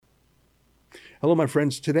Hello, my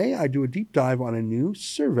friends. Today I do a deep dive on a new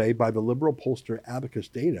survey by the liberal pollster Abacus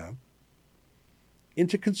Data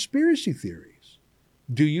into conspiracy theories.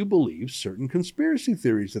 Do you believe certain conspiracy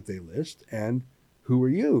theories that they list? And who are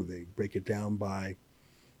you? They break it down by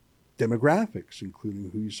demographics, including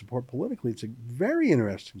who you support politically. It's a very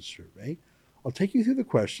interesting survey. I'll take you through the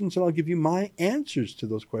questions and I'll give you my answers to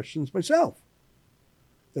those questions myself.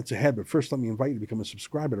 That's ahead, but first let me invite you to become a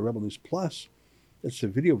subscriber to Rebel News Plus. That's the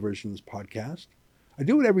video version of this podcast. I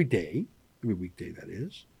do it every day, every weekday that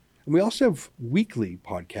is. And we also have weekly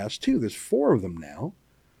podcasts too. There's 4 of them now.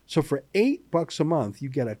 So for $8 a month, you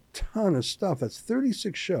get a ton of stuff. That's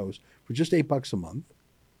 36 shows for just $8 a month.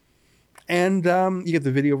 And you get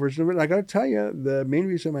the video version of it. And I got to tell you, the main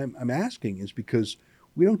reason I'm asking is because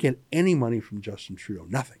we don't get any money from Justin Trudeau,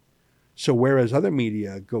 nothing. So whereas other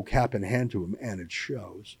media go cap in hand to him and it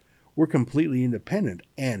shows, we're completely independent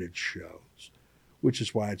and it shows. Which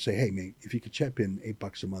is why I'd say, hey, mate, if you could chip in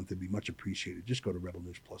 $8 a month, it'd be much appreciated. Just go to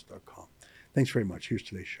rebelnewsplus.com. Thanks very much. Here's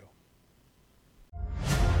today's show. You're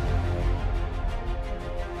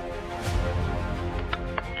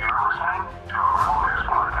listening to a Rebel News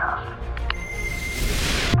Podcast.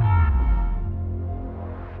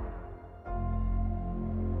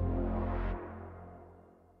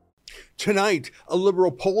 Tonight, a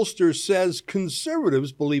liberal pollster says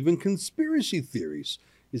conservatives believe in conspiracy theories.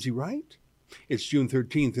 Is he right? It's June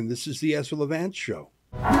 13th, and this is the Ezra Levant Show.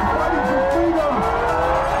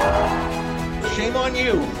 Shame on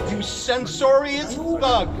you, you censorious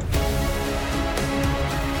thug.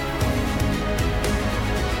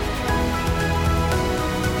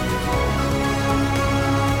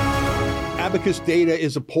 Abacus Data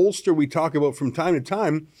is a pollster we talk about from time to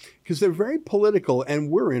time because they're very political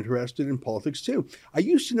and we're interested in politics too. I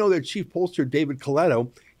used to know their chief pollster, David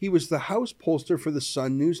Coletto. He was the house pollster for the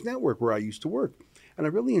Sun News Network where I used to work. And I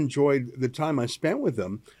really enjoyed the time I spent with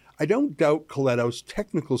them. I don't doubt Coletto's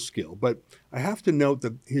technical skill, but I have to note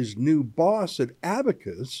that his new boss at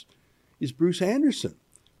Abacus is Bruce Anderson,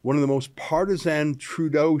 one of the most partisan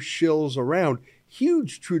Trudeau shills around,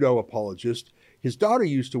 huge Trudeau apologist. His daughter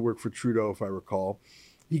used to work for Trudeau, if I recall.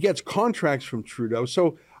 He gets contracts from Trudeau.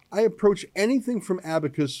 So I approach anything from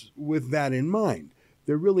Abacus with that in mind.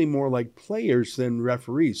 They're really more like players than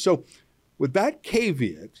referees. So with that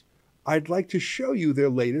caveat, I'd like to show you their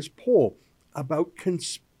latest poll about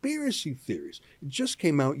conspiracy theories. It just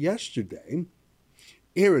came out yesterday.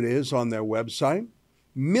 Here it is on their website.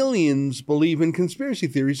 Millions believe in conspiracy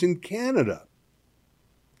theories in Canada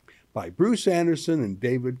by Bruce Anderson and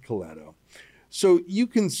David Coletto. So you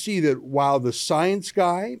can see that while the science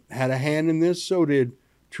guy had a hand in this, so did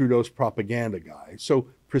Trudeau's propaganda guy. So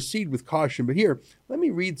proceed with caution. But here, let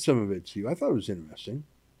me read some of it to you. I thought it was interesting.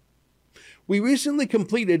 We recently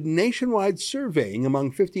completed nationwide surveying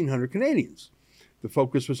among 1,500 Canadians. The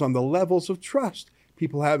focus was on the levels of trust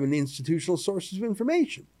people have in institutional sources of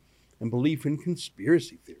information and belief in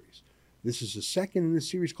conspiracy theories. This is the second in a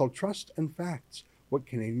series called Trust and Facts, What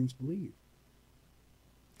Canadians Believe.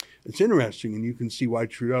 It's interesting, and you can see why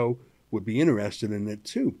Trudeau would be interested in it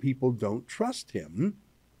too. People don't trust him.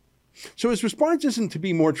 So his response isn't to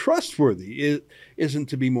be more trustworthy. It isn't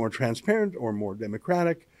to be more transparent or more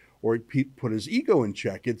democratic or put his ego in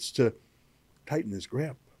check. It's to tighten his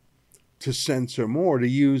grip, to censor more, to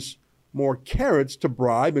use more carrots to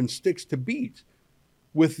bribe and sticks to beat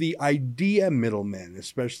with the idea middlemen,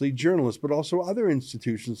 especially journalists, but also other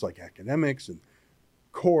institutions like academics and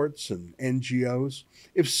courts and NGOs.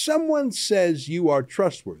 If someone says you are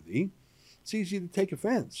trustworthy, it's easy to take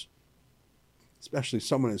offense, especially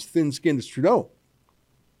someone as thin-skinned as Trudeau,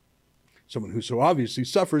 someone who so obviously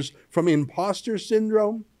suffers from imposter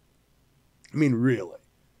syndrome. I mean, really,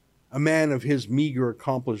 a man of his meager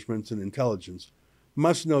accomplishments and intelligence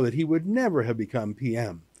must know that he would never have become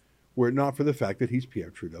PM were it not for the fact that he's Pierre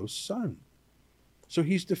Trudeau's son. So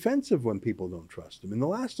he's defensive when people don't trust him. In the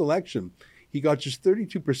last election, he got just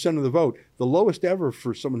 32% of the vote, the lowest ever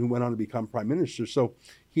for someone who went on to become prime minister. So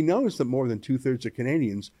he knows that more than 2/3 of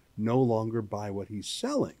Canadians no longer buy what he's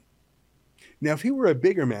selling. Now, if he were a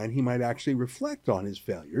bigger man, he might actually reflect on his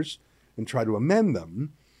failures and try to amend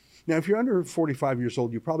them. Now, if you're under 45 years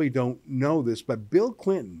old, you probably don't know this, but Bill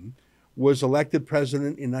Clinton was elected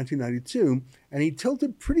president in 1992, and he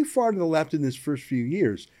tilted pretty far to the left in his first few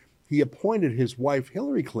years. He appointed his wife,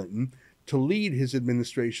 Hillary Clinton, to lead his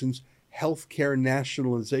administration's healthcare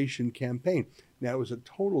nationalization campaign. Now, it was a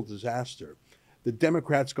total disaster. The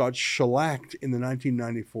Democrats got shellacked in the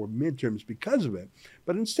 1994 midterms because of it.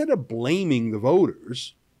 But instead of blaming the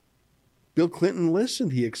voters, Bill Clinton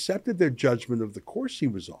listened. He accepted their judgment of the course he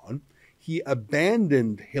was on. He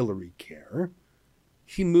abandoned Hillary Care,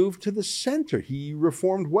 he moved to the center. He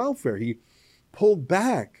reformed welfare. He pulled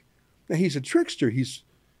back. Now, he's a trickster. He's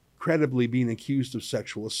credibly being accused of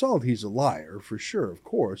sexual assault. He's a liar, for sure, of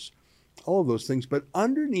course, all of those things. But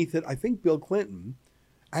underneath it, I think Bill Clinton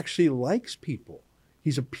actually likes people.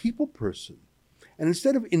 He's a people person. And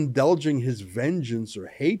instead of indulging his vengeance or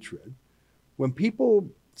hatred, when people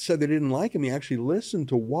said they didn't like him, he actually listened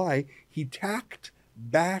to why. He tacked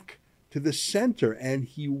back to the center, and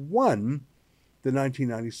he won the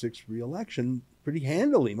 1996 re-election pretty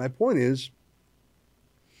handily. My point is,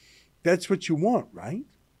 that's what you want, right?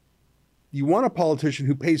 You want a politician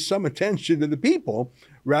who pays some attention to the people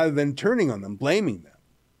rather than turning on them, blaming them.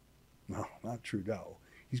 No, not Trudeau.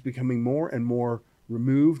 He's becoming more and more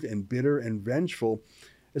removed and bitter and vengeful.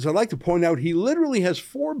 As I like to point out, he literally has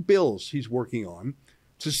 4 bills he's working on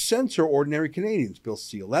to censor ordinary Canadians. Bill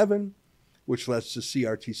C-11, which lets the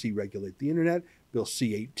CRTC regulate the internet. Bill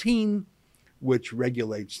C-18, which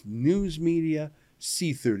regulates news media.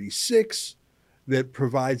 C-36, that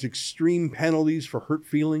provides extreme penalties for hurt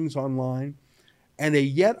feelings online. And a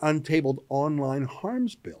yet untabled online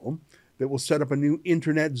harms bill that will set up a new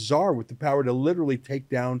internet czar with the power to literally take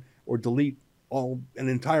down or delete an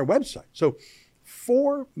entire website. So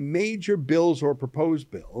 4 major bills or proposed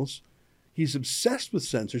bills. He's obsessed with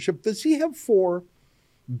censorship. Does he have 4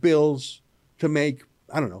 bills to make,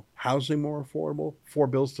 I don't know, housing more affordable? 4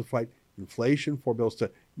 bills to fight inflation? 4 bills to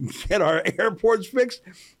get our airports fixed?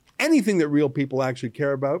 Anything that real people actually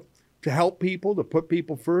care about, to help people, to put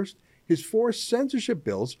people first. His 4 censorship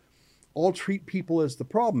bills all treat people as the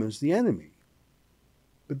problem, as the enemy.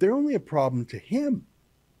 But they're only a problem to him.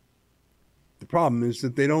 The problem is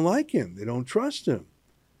that they don't like him. They don't trust him.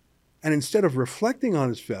 And instead of reflecting on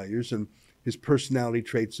his failures and his personality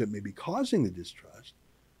traits that may be causing the distrust,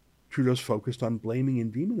 Trudeau's focused on blaming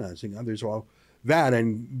and demonizing others, all that,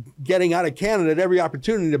 and getting out of Canada at every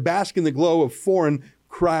opportunity to bask in the glow of foreign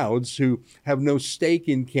crowds who have no stake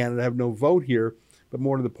in Canada, have no vote here, but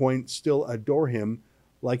more to the point, still adore him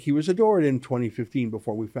like he was adored in 2015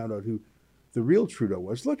 before we found out who the real Trudeau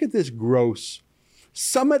was. Look at this gross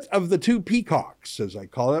summit of the 2 peacocks, as I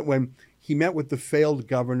call it, when he met with the failed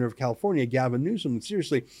governor of California, Gavin Newsom.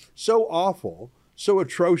 Seriously, so awful, so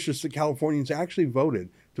atrocious that Californians actually voted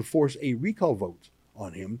to force a recall vote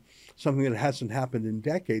on him, something that hasn't happened in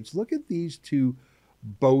decades. Look at these 2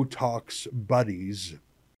 Botox buddies.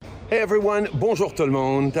 Hey everyone, bonjour tout le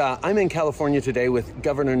monde. I'm in California today with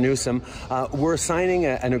Governor Newsom. We're signing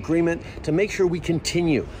an agreement to make sure we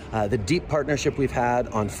continue the deep partnership we've had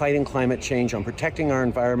on fighting climate change, on protecting our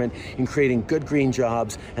environment, in creating good green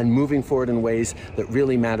jobs and moving forward in ways that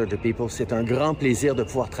really matter to people. C'est un grand plaisir de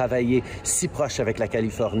pouvoir travailler si proche avec la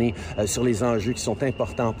Californie sur les enjeux qui sont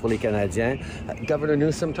importants pour les Canadiens. Governor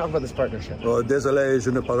Newsom, talk about this partnership. Well, désolé, je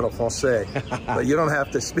ne parle français. But you don't have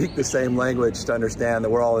to speak the same language to understand that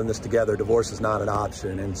we're all in this together. Divorce is not an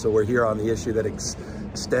option. And so we're here on the issue that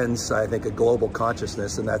extends, I think, a global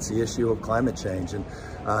consciousness, and that's the issue of climate change. And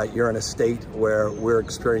you're in a state where we're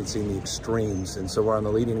experiencing the extremes. And so we're on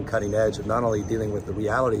the leading and cutting edge of not only dealing with the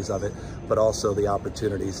realities of it, but also the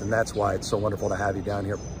opportunities. And that's why it's so wonderful to have you down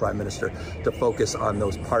here, Prime Minister, to focus on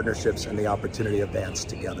those partnerships and the opportunity of dance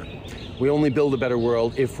together. We only build a better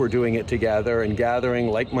world if we're doing it together, and gathering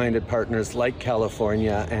like-minded partners like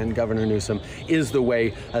California and Governor Newsom is the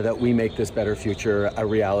way that we make this better future a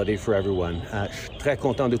reality for everyone. Je suis très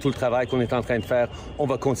content de tout le travail qu'on est en train de faire. On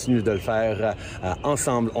va continuer de le faire.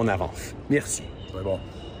 Ensemble, on avance. Merci. Très bon.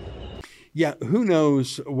 Yeah, who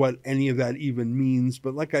knows what any of that even means,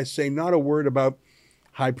 but like I say, not a word about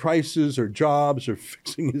high prices or jobs or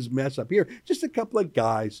fixing his mess up here. Just a couple of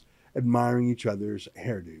guys admiring each other's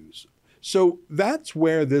hairdos. So that's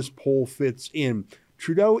where this poll fits in.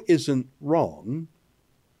 Trudeau isn't wrong.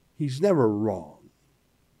 He's never wrong.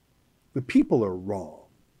 The people are wrong.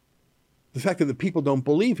 The fact that the people don't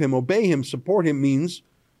believe him, obey him, support him means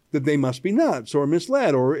that they must be nuts or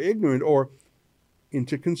misled or ignorant or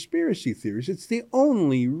into conspiracy theories. It's the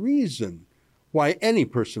only reason why any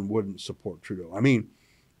person wouldn't support Trudeau. I mean,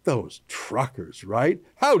 those truckers, right?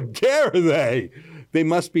 How dare they? They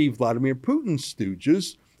must be Vladimir Putin's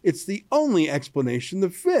stooges. It's the only explanation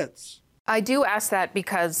that fits. I do ask that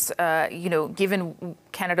because, given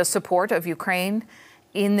Canada's support of Ukraine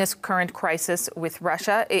in this current crisis with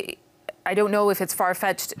Russia, I don't know if it's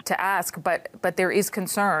far-fetched to ask, but there is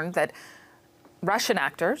concern that Russian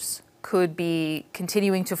actors could be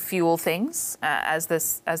continuing to fuel things as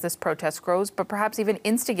this protest grows, but perhaps even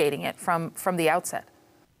instigating it from the outset.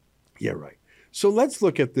 Yeah, right. So let's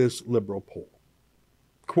look at this Liberal poll.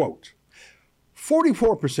 Quote,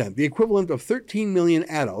 44%, the equivalent of 13 million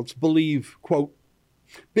adults, believe, quote,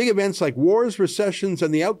 Big events like wars, recessions,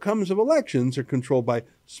 and the outcomes of elections are controlled by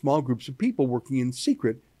small groups of people working in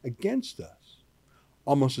secret against us.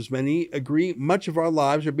 Almost as many agree much of our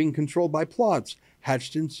lives are being controlled by plots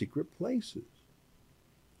hatched in secret places.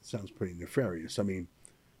 Sounds pretty nefarious. I mean,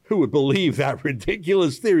 who would believe that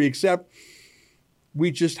ridiculous theory, except we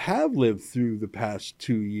just have lived through the past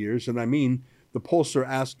 2 years. And I mean, the pollster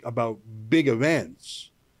asked about big events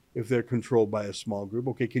if they're controlled by a small group.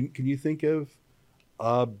 Okay, can you think of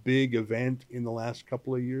a big event in the last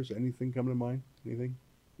couple of years? Anything come to mind? Anything?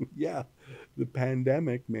 Yeah, the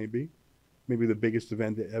pandemic, maybe the biggest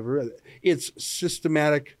event ever. It's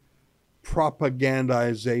systematic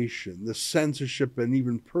propagandization, the censorship and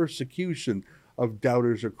even persecution of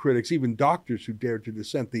doubters or critics, even doctors who dared to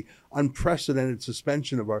dissent, the unprecedented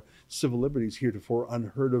suspension of our civil liberties, heretofore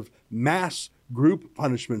unheard of mass group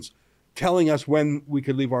punishments, telling us when we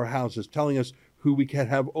could leave our houses, telling us who we could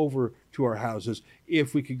have over to our houses,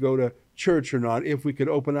 if we could go to church or not, if we could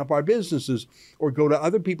open up our businesses or go to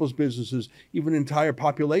other people's businesses, even entire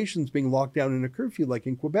populations being locked down in a curfew like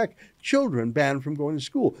in Quebec, children banned from going to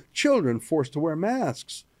school, children forced to wear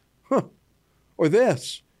masks. Or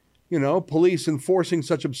this, police enforcing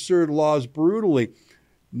such absurd laws brutally.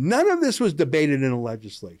 None of this was debated in a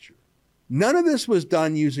legislature. None of this was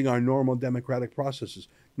done using our normal democratic processes.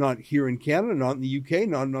 Not here in Canada, not in the UK,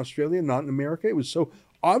 not in Australia, not in America. It was so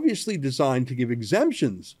obviously designed to give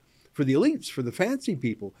exemptions for the elites, for the fancy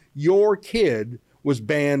people. Your kid was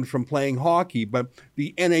banned from playing hockey, but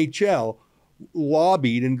the NHL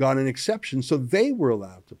lobbied and got an exception, so they were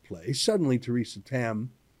allowed to play. Suddenly, Theresa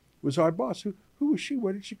Tam was our boss. Who was she?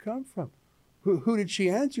 Where did she come from? Who did she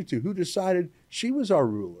answer to? Who decided she was our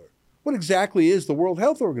ruler? What exactly is the World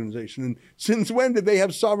Health Organization? And since when did they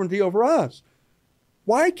have sovereignty over us?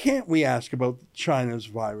 Why can't we ask about China's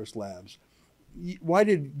virus labs? Why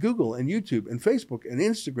did Google and YouTube and Facebook and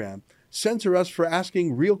Instagram censor us for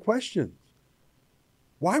asking real questions?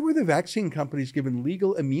 Why were the vaccine companies given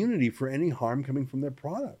legal immunity for any harm coming from their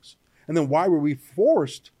products? And then why were we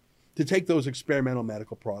forced to take those experimental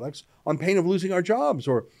medical products on pain of losing our jobs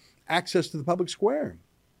or access to the public square?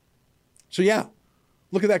 So yeah,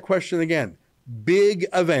 look at that question again. Big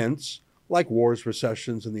events like wars,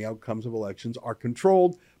 recessions, and the outcomes of elections are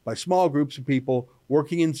controlled by small groups of people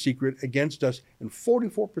working in secret against us, and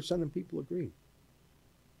 44% of people agree.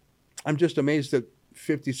 I'm just amazed that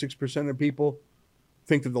 56% of people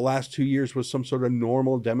think that the last 2 years was some sort of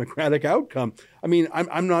normal democratic outcome. I mean,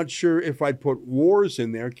 I'm not sure if I'd put wars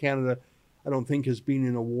in there. Canada, I don't think, has been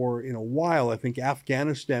in a war in a while. I think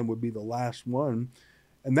Afghanistan would be the last one.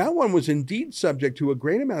 And that one was indeed subject to a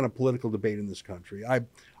great amount of political debate in this country.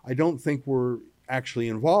 I don't think we're actually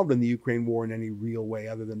involved in the Ukraine war in any real way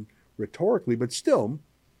other than rhetorically, but still,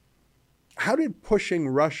 how did pushing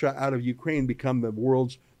Russia out of Ukraine become the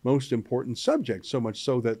world's most important subject, so much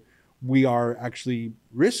so that we are actually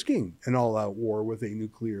risking an all-out war with a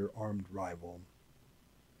nuclear-armed rival?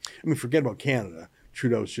 I mean, forget about Canada.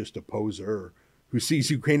 Trudeau's just a poser who sees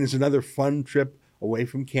Ukraine as another fun trip away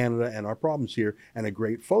from Canada and our problems here, and a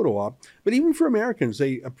great photo op. But even for Americans,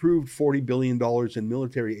 they approved $40 billion in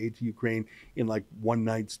military aid to Ukraine in like one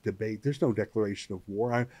night's debate. There's no declaration of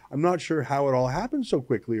war. I'm not sure how it all happened so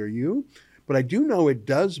quickly, are you? But I do know it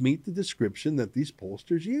does meet the description that these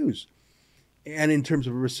pollsters use. And in terms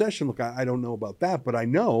of a recession, look, I don't know about that, but I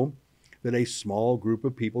know that a small group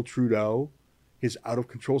of people, Trudeau, his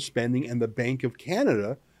out-of-control spending, and the Bank of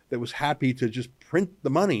Canada that was happy to just print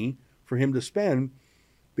the money for him to spend,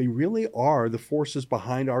 they really are the forces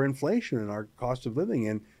behind our inflation and our cost of living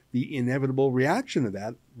and the inevitable reaction to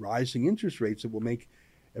that, rising interest rates that will make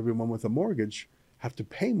everyone with a mortgage have to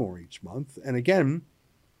pay more each month. And again,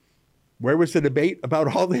 where was the debate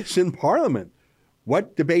about all this in Parliament?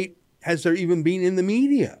 What debate has there even been in the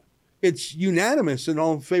media? It's unanimous in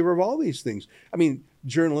all favor of all these things. I mean,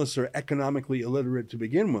 journalists are economically illiterate to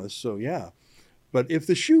begin with, so yeah. But if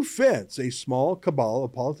the shoe fits, a small cabal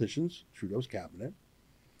of politicians, Trudeau's cabinet,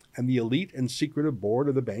 and the elite and secretive board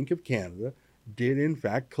of the Bank of Canada did in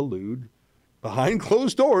fact collude behind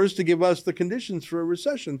closed doors to give us the conditions for a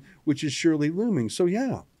recession, which is surely looming. So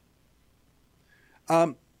yeah.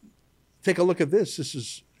 Take a look at this. This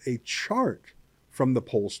is a chart from the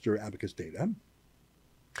pollster Abacus Data.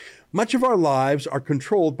 Much of our lives are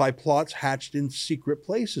controlled by plots hatched in secret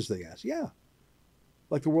places, they ask. Yeah.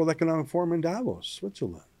 Like the World Economic Forum in Davos,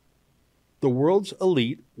 Switzerland. The world's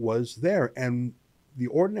elite was there, and the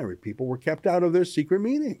ordinary people were kept out of their secret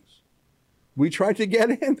meetings. We tried to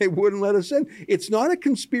get in. They wouldn't let us in. It's not a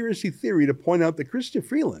conspiracy theory to point out that Chrystia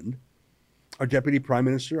Freeland, our deputy prime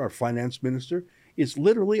minister, our finance minister, is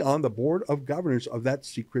literally on the board of governors of that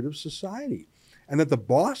secretive society. and that the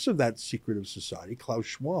boss of that secretive society, Klaus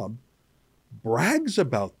Schwab, brags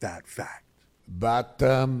about that fact. But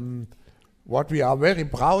what we are very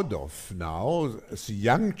proud of now, the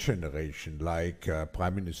young generation, like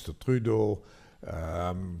Prime Minister Trudeau,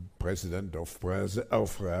 President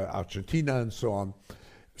of Argentina, and so on,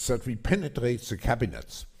 that we penetrate the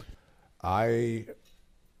cabinets. I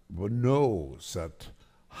know that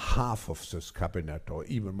half of this cabinet, or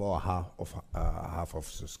even more, half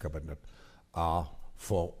of this cabinet, are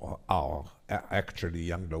actually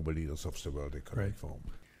young global leaders of the World Economic Forum.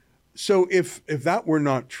 So if that were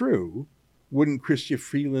not true, wouldn't Chrystia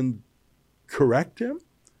Freeland correct him?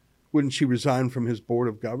 Wouldn't she resign from his board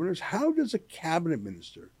of governors? How does a cabinet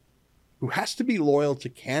minister who has to be loyal to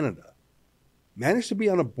Canada manage to be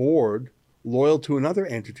on a board loyal to another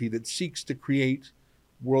entity that seeks to create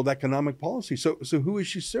world economic policy? So who is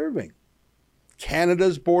she serving?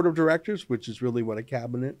 Canada's board of directors, which is really what a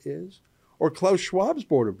cabinet is, or Klaus Schwab's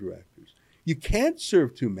board of directors? You can't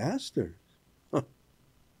serve two masters.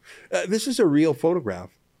 This is a real photograph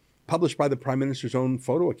published by the Prime Minister's own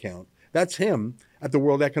photo account. That's him at the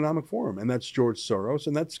World Economic Forum, and that's George Soros,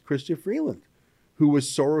 and that's Chrystia Freeland, who was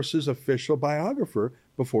Soros's official biographer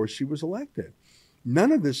before she was elected.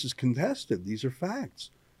 None of this is contested. These are facts.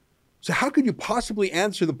 So how could you possibly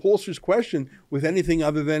answer the pollster's question with anything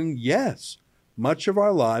other than yes? Much of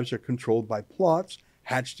our lives are controlled by plots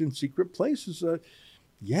hatched in secret places.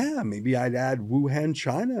 Yeah, maybe I'd add Wuhan,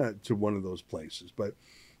 China to one of those places. But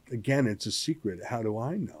again, it's a secret. How do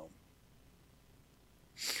I know?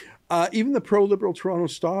 Even the pro-liberal Toronto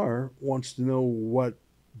Star wants to know what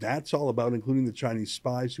that's all about, including the Chinese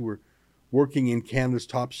spies who were working in Canada's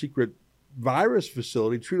top secret virus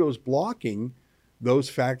facility. Trudeau's blocking those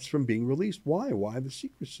facts from being released. Why? Why the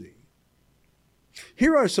secrecy?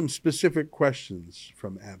 Here are some specific questions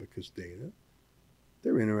from Abacus Data.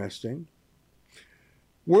 They're interesting.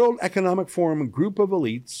 World Economic Forum group of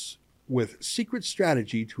elites with secret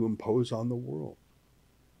strategy to impose on the world.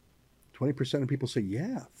 20% of people say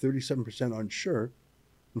yeah, 37% unsure,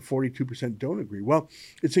 and 42% don't agree. Well,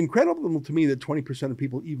 it's incredible to me that 20% of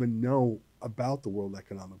people even know about the World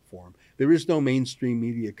Economic Forum. There is no mainstream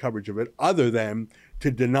media coverage of it other than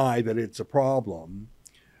to deny that it's a problem.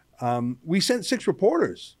 We sent 6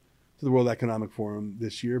 reporters to the World Economic Forum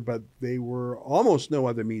this year, but they were almost no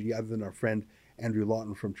other media other than our friend Andrew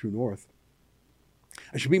Lawton from True North.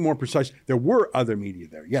 I should be more precise. There were other media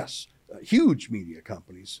there, yes, huge media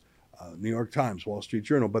companies, New York Times, Wall Street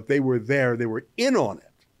Journal, but they were there. They were in on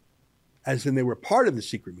it, as in they were part of the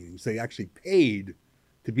secret meetings. They actually paid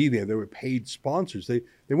to be there. They were paid sponsors. They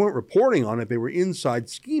weren't reporting on it. They were inside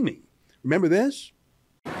scheming. Remember this?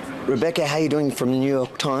 Rebecca, how are you doing from the New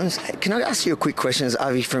York Times? Can I ask you a quick question as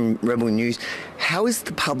Avi from Rebel News? How is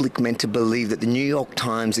the public meant to believe that the New York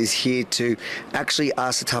Times is here to actually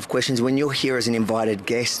ask the tough questions when you're here as an invited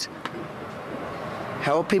guest?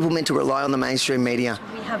 How are people meant to rely on the mainstream media?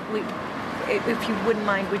 If you wouldn't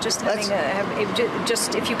mind, we're just having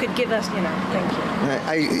just if you could give us,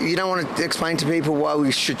 thank you. You don't want to explain to people why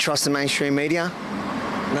we should trust the mainstream media?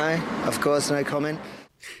 No? Of course, no comment.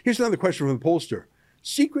 Here's another question from the pollster.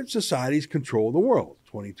 Secret societies control the world.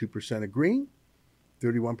 22% agree,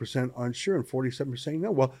 31% unsure, and 47% saying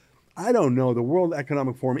no. Well, I don't know. The World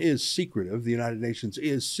Economic Forum is secretive. The United Nations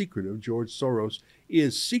is secretive. George Soros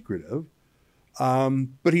is secretive.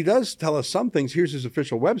 But he does tell us some things. Here's his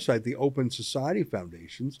official website, the Open Society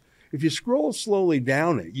Foundations. If you scroll slowly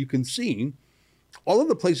down it, you can see all of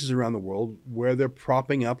the places around the world where they're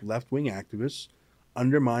propping up left-wing activists,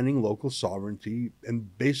 undermining local sovereignty,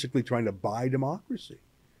 and basically trying to buy democracy.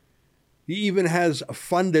 He even has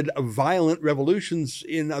funded violent revolutions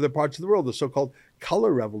in other parts of the world, the so-called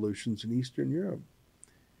color revolutions in Eastern Europe.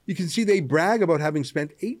 You can see they brag about having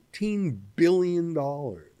spent $18 billion.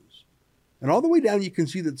 And all the way down, you can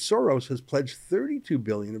see that Soros has pledged $32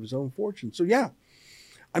 billion of his own fortune. So yeah,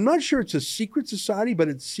 I'm not sure it's a secret society, but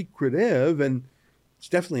it's secretive, and it's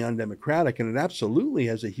definitely undemocratic, and it absolutely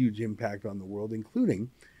has a huge impact on the world, including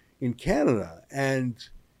in Canada. And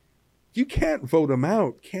you can't vote them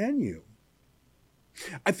out, can you?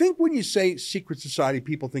 I think when you say secret society,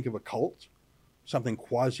 people think of a cult, something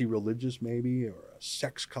quasi-religious maybe, or a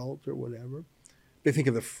sex cult or whatever. They think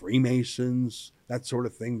of the Freemasons, that sort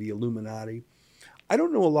of thing, the Illuminati. I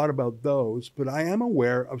don't know a lot about those, but I am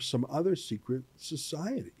aware of some other secret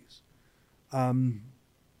societies.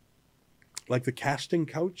 Like the casting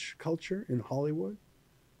couch culture in Hollywood,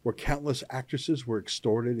 where countless actresses were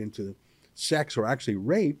extorted into sex or actually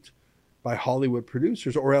raped by Hollywood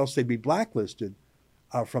producers, or else they'd be blacklisted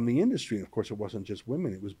from the industry. And of course, it wasn't just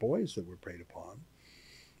women, it was boys that were preyed upon.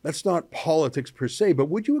 That's not politics per se, but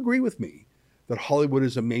would you agree with me that Hollywood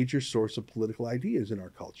is a major source of political ideas in our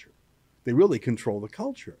culture. They really control the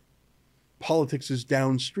culture. Politics is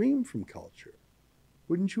downstream from culture.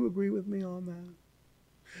 Wouldn't you agree with me on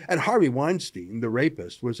that? And Harvey Weinstein, the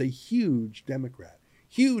rapist, was a huge Democrat,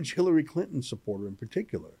 huge Hillary Clinton supporter in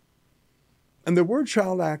particular. And there were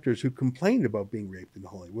child actors who complained about being raped in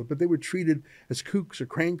Hollywood, but they were treated as kooks or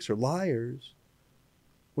cranks or liars,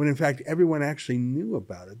 when in fact everyone actually knew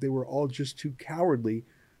about it. They were all just too cowardly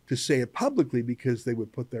to say it publicly because they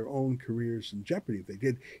would put their own careers in jeopardy if they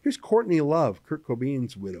did. Here's Courtney Love, Kurt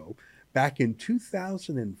Cobain's widow, back in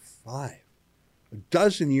 2005, a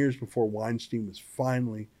dozen years before Weinstein was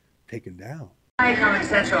finally taken down. Hi, Comic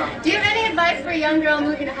Central. Do you have any advice for a young girl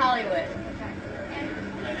moving to Hollywood?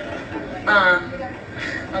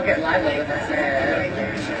 I'll get lively with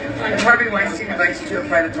us. Harvey Weinstein invites you to a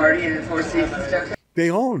private party in the Four Seasons stuff.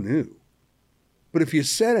 They all knew. But if you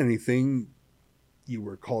said anything, you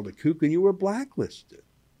were called a kook and you were blacklisted.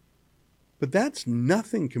 But that's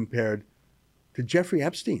nothing compared to Jeffrey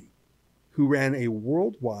Epstein, who ran a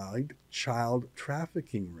worldwide child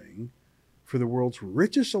trafficking ring for the world's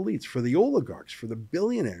richest elites, for the oligarchs, for the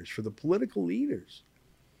billionaires, for the political leaders.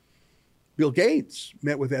 Bill Gates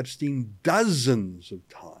met with Epstein dozens of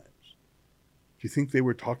times. Do you think they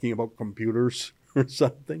were talking about computers or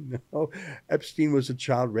something? No. Epstein was a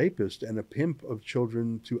child rapist and a pimp of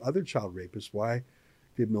children to other child rapists. Why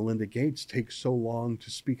did Melinda Gates take so long to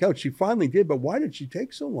speak out? She finally did, but why did she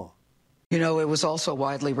take so long? You know, it was also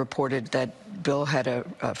widely reported that Bill had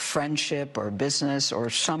a friendship or business or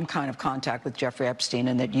some kind of contact with Jeffrey Epstein,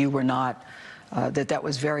 and that you were not, that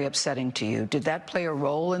was very upsetting to you. Did that play a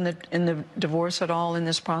role in the divorce at all in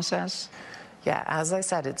this process? Yeah, as I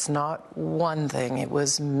said, it's not one thing, it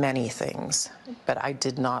was many things. But I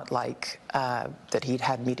did not like that he'd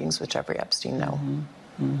had meetings with Jeffrey Epstein, no. Mm-hmm.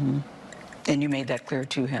 Mm-hmm. And you made that clear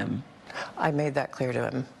to him? I made that clear to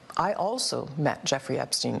him. I also met Jeffrey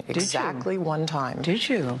Epstein exactly one time. Did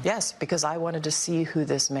you? Yes, because I wanted to see who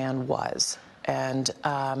this man was. And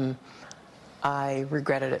I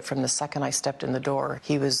regretted it from the second I stepped in the door.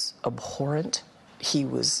 He was abhorrent. He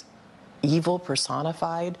was evil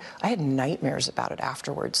personified. I had nightmares about it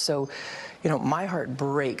afterwards. So, you know, my heart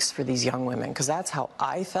breaks for these young women because that's how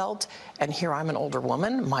I felt. And here I'm an older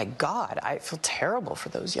woman. My God, I feel terrible for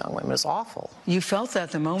those young women. It's awful. You felt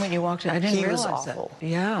that the moment you walked in? I didn't realize that. He was awful.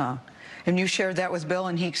 Yeah. And you shared that with Bill,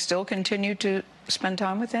 and he still continued to spend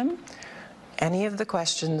time with him? Any of the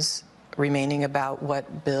questions remaining about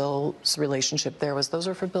what Bill's relationship there was, those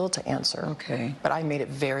are for Bill to answer. Okay. But I made it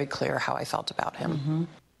very clear how I felt about him. Mm-hmm.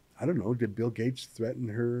 I don't know, did Bill Gates threaten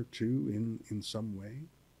her too in some way?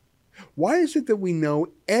 Why is it that we know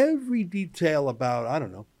every detail about, I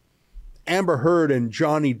don't know, Amber Heard and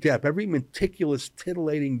Johnny Depp, every meticulous,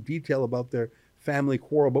 titillating detail about their family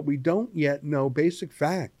quarrel, but we don't yet know basic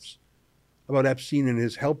facts about Epstein and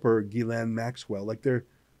his helper, Ghislaine Maxwell, like their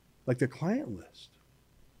client list?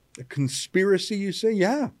 A conspiracy, you say?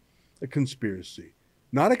 Yeah, a conspiracy.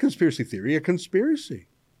 Not a conspiracy theory, a conspiracy.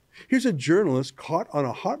 Here's a journalist caught on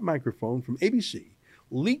a hot microphone from ABC,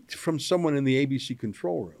 leaked from someone in the ABC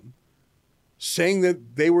control room, saying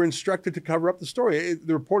that they were instructed to cover up the story.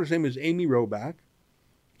 The reporter's name is Amy Robach.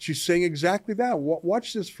 She's saying exactly that.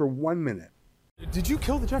 Watch this for 1 minute. Did you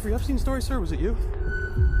kill the Jeffrey Epstein story, sir? Was it you?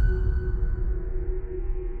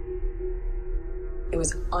 It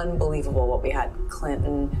was unbelievable what we had.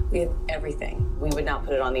 Clinton, we had everything. We would not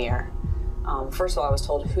put it on the air. First of all, I was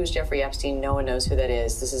told, who's Jeffrey Epstein? No one knows who that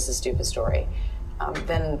is. This is a stupid story.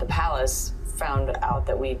 Then the palace found out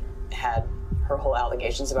that we had her whole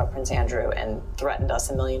allegations about Prince Andrew and threatened us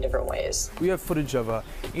a million different ways. We have footage of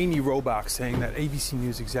Amy Robach saying that ABC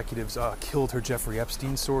News executives killed her Jeffrey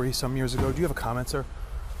Epstein story some years ago. Do you have a comment, sir?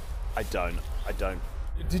 I don't.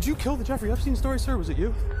 Did you kill the Jeffrey Epstein story, sir? Was it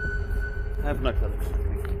you? I have no comment.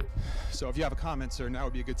 So if you have a comment, sir, now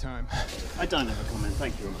would be a good time. I don't have a comment.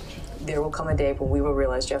 Thank you very much. There will come a day when we will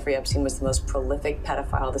realize Jeffrey Epstein was the most prolific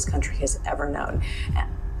pedophile this country has ever known. And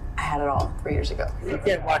I had it all 3 years ago. You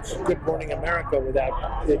can't watch Good Morning America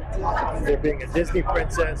without there being a Disney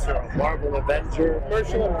princess or a Marvel Avenger.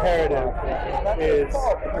 Commercial imperative is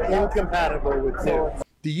incompatible with news.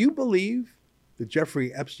 Do you believe that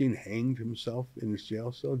Jeffrey Epstein hanged himself in his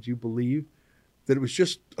jail cell? Do you believe that it was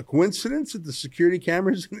just a coincidence that the security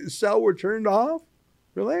cameras in his cell were turned off?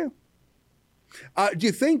 Really? Do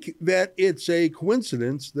you think that it's a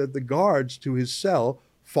coincidence that the guards to his cell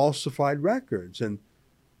falsified records? And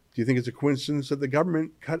do you think it's a coincidence that the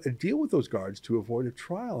government cut a deal with those guards to avoid a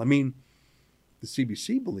trial? I mean, the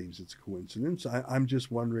CBC believes it's a coincidence. I'm just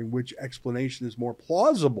wondering which explanation is more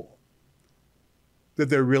plausible. that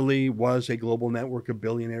there really was a global network of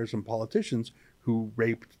billionaires and politicians who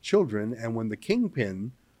raped children. And when the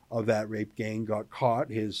kingpin of that rape gang got caught,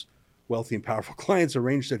 his wealthy and powerful clients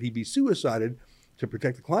arranged that he be suicided to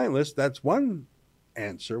protect the client list. That's one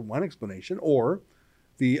answer, one explanation. Or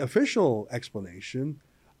the official explanation,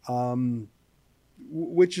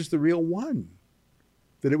 which is the real one,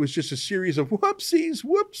 that it was just a series of whoopsies,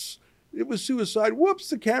 whoops, it was suicide, whoops,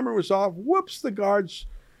 the camera was off, whoops, the guards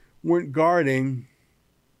weren't guarding.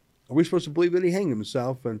 Are we supposed to believe that he hanged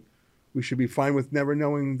himself, and we should be fine with never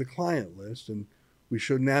knowing the client list, and we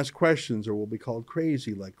shouldn't ask questions or we'll be called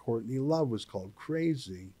crazy like Courtney Love was called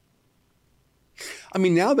crazy? I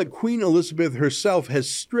mean, now that Queen Elizabeth herself has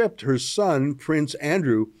stripped her son, Prince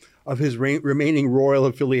Andrew, of his remaining royal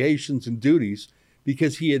affiliations and duties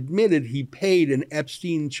because he admitted he paid an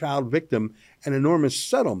Epstein child victim an enormous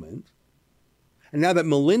settlement, and now that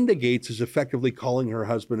Melinda Gates is effectively calling her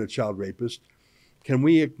husband a child rapist, can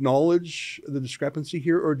we acknowledge the discrepancy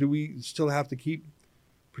here, or do we still have to keep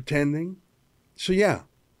pretending? So yeah,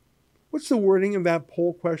 what's the wording of that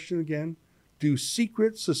poll question again? Do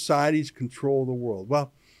secret societies control the world?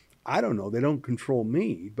 Well, I don't know. They don't control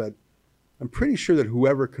me, but I'm pretty sure that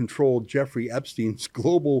whoever controlled Jeffrey Epstein's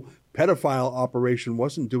global pedophile operation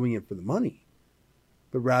wasn't doing it for the money,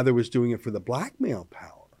 but rather was doing it for the blackmail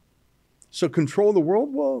power. So control the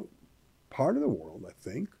world? Well, part of the world, I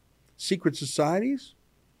think. Secret societies?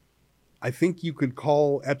 I think you could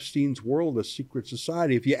call Epstein's world a secret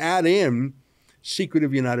society. If you add in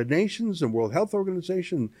secretive United Nations and World Health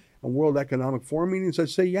Organization and World Economic Forum meetings, I'd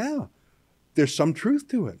say, yeah, there's some truth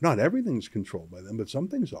to it. Not everything's controlled by them, but some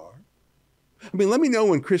things are. I mean, let me know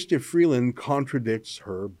when Chrystia Freeland contradicts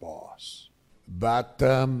her boss. But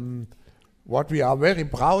what we are very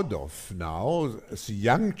proud of now, the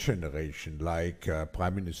young generation, like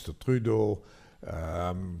Prime Minister Trudeau,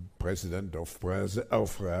 President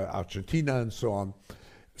of Argentina, and so on,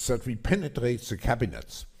 that we penetrate the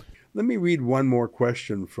cabinets. Let me read one more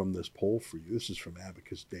question from this poll for you. This is from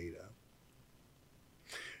Abacus Data.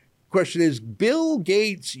 Question is, Bill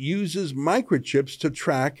Gates uses microchips to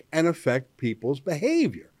track and affect people's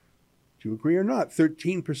behavior. Do you agree or not?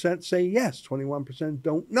 13% say yes, 21%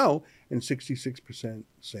 don't know, and 66%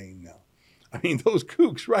 say no. I mean, those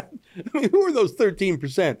kooks, right? I mean, who are those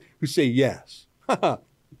 13% who say yes?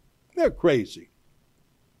 They're crazy.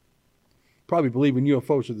 Probably believe in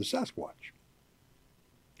UFOs or the Sasquatch.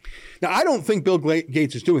 Now, I don't think Bill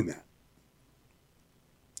Gates is doing that.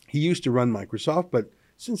 He used to run Microsoft, but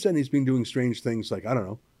since then he's been doing strange things like, I don't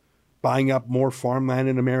know, buying up more farmland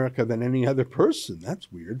in America than any other person.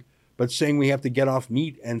 That's weird. But saying we have to get off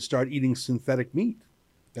meat and start eating synthetic meat.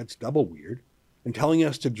 That's double weird. And telling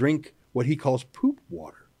us to drink what he calls poop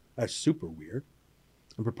water. That's super weird.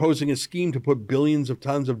 And proposing a scheme to put billions of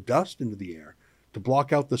tons of dust into the air to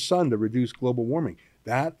block out the sun to reduce global warming.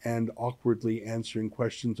 That and awkwardly answering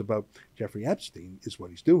questions about Jeffrey Epstein is what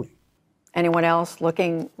he's doing. Anyone else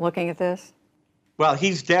looking at this? Well,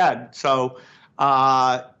 he's dead. So,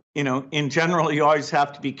 in general, you always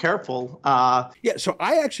have to be careful. Yeah, so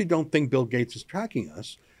I actually don't think Bill Gates is tracking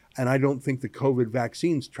us. And I don't think the COVID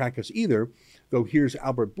vaccines track us either. Though here's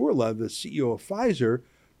Albert Bourla, the CEO of Pfizer,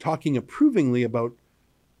 talking approvingly about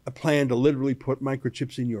a plan to literally put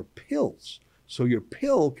microchips in your pills. So your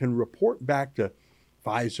pill can report back to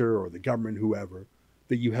Pfizer or the government, whoever,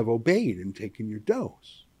 that you have obeyed and taken your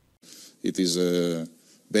dose. It is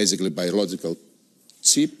basically biological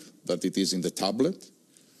chip that it is in the tablet.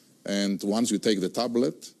 And once you take the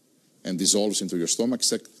tablet and dissolves into your stomach,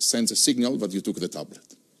 sends a signal that you took the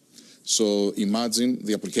tablet. So imagine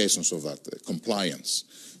the applications of that,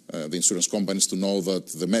 compliance. The insurance companies to know that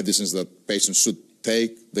the medicines that patients should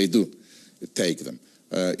take, they do take them.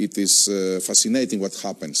 It is fascinating what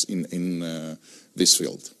happens in this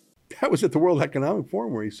field. That was at the World Economic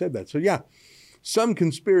Forum where he said that. So yeah, some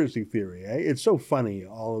conspiracy theory. Eh? It's so funny.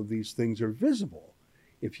 All of these things are visible.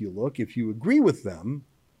 If you look, if you agree with them,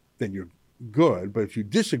 then you're good. But if you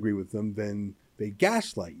disagree with them, then they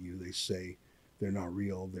gaslight you. They say they're not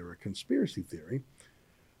real. They're a conspiracy theory.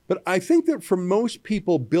 But I think that for most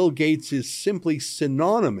people, Bill Gates is simply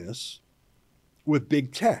synonymous with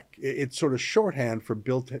big tech. It's sort of shorthand for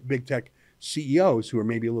big tech CEOs who are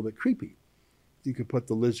maybe a little bit creepy. You could put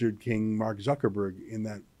the Lizard King, Mark Zuckerberg, in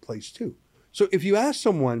that place too. So if you ask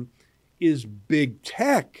someone, is big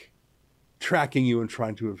tech tracking you and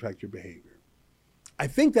trying to affect your behavior? I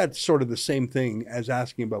think that's sort of the same thing as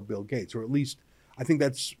asking about Bill Gates, or at least I think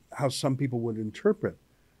that's how some people would interpret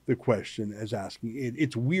the question as asking.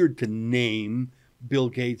 It's weird to name Bill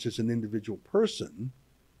Gates as an individual person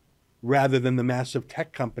rather than the massive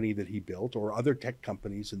tech company that he built or other tech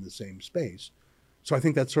companies in the same space So I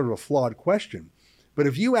think that's sort of a flawed question. But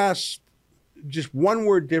if you ask just one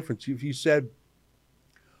word difference, if you said,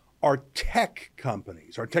 are tech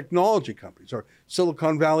companies, are technology companies, are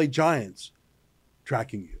Silicon Valley giants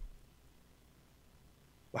tracking you?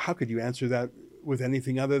 Well, how could you answer that with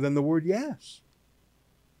anything other than the word yes?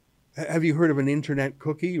 Have you heard of an internet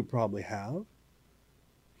cookie? You probably have.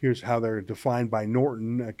 Here's how they're defined by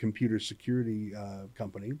Norton, a computer security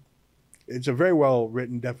company. It's a very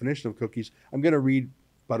well-written definition of cookies. I'm going to read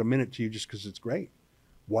about a minute to you just because it's great.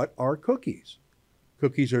 What are cookies?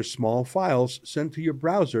 Cookies are small files sent to your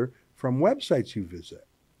browser from websites you visit.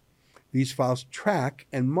 These files track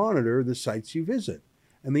and monitor the sites you visit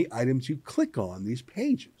and the items you click on these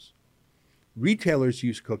pages. Retailers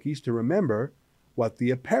use cookies to remember what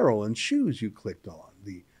the apparel and shoes you clicked on,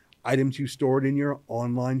 the items you stored in your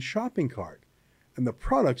online shopping cart, and the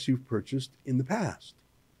products you've purchased in the past.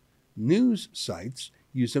 News sites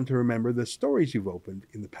use them to remember the stories you've opened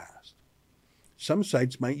in the past. Some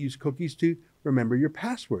sites might use cookies to remember your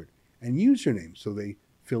password and username so they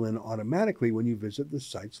fill in automatically when you visit the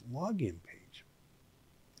site's login page.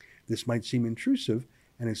 This might seem intrusive,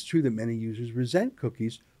 and it's true that many users resent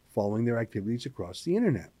cookies following their activities across the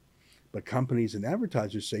internet. But companies and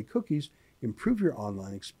advertisers say cookies improve your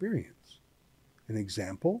online experience. An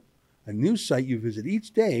example, a news site you visit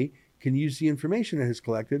each day can use the information it has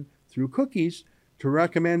collected through cookies to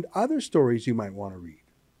recommend other stories you might want to read.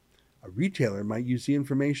 A retailer might use the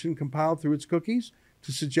information compiled through its cookies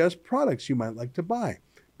to suggest products you might like to buy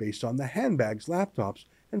based on the handbags, laptops,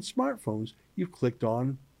 and smartphones you've clicked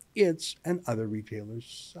on its and other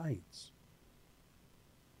retailers' sites.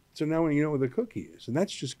 So now you know what a cookie is, and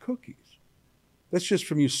that's just cookies. That's just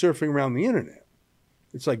from you surfing around the internet.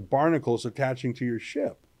 It's like barnacles attaching to your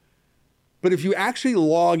ship. But if you actually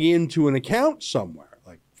log into an account somewhere,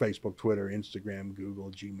 like Facebook, Twitter, Instagram,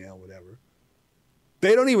 Google, Gmail, whatever,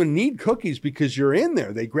 they don't even need cookies because you're in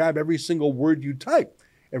there. They grab every single word you type,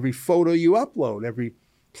 every photo you upload, every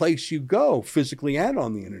place you go, physically and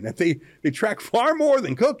on the internet. They track far more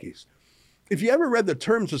than cookies. If you ever read the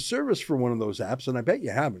terms of service for one of those apps, and I bet you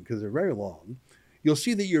haven't because they're very long, you'll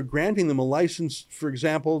see that you're granting them a license, for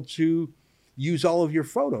example, to use all of your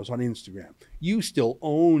photos on Instagram. You still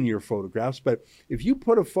own your photographs, but if you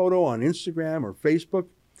put a photo on Instagram or Facebook,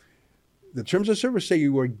 the terms of service say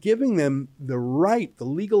you are giving them the right, the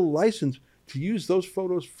legal license to use those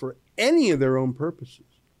photos for any of their own purposes.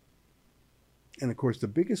 And of course, the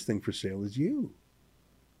biggest thing for sale is you.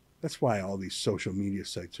 That's why all these social media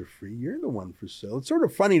sites are free. You're the one for sale. It's sort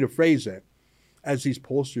of funny to phrase it, as these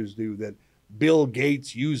pollsters do, that Bill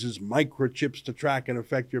Gates uses microchips to track and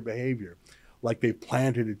affect your behavior, like they've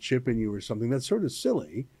planted a chip in you or something. That's sort of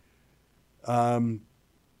silly.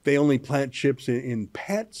 They only plant chips in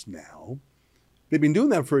pets now. They've been doing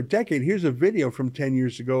that for a decade. Here's a video from 10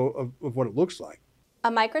 years ago of what it looks like.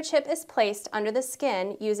 A microchip is placed under the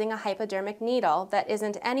skin using a hypodermic needle that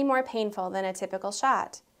isn't any more painful than a typical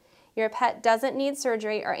shot. Your pet doesn't need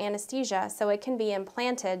surgery or anesthesia, so it can be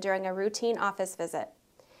implanted during a routine office visit.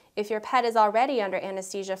 If your pet is already under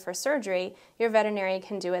anesthesia for surgery, your veterinarian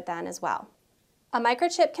can do it then as well. A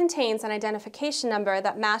microchip contains an identification number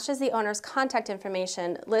that matches the owner's contact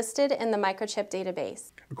information listed in the microchip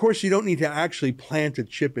database. Of course, you don't need to actually plant a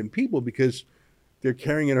chip in people because they're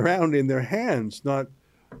carrying it around in their hands, not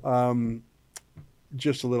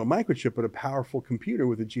just a little microchip, but a powerful computer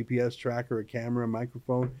with a GPS tracker, a camera, a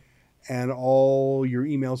microphone, and all your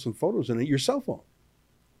emails and photos in it, your cell phone.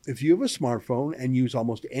 If you have a smartphone and use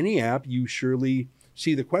almost any app, you surely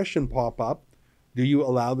see the question pop up. Do you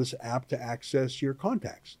allow this app to access your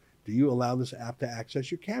contacts? Do you allow this app to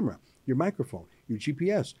access your camera, your microphone, your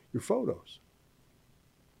GPS, your photos?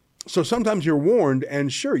 So sometimes you're warned,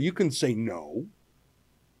 and sure, you can say no,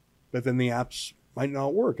 but then the apps might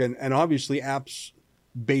not work. And obviously apps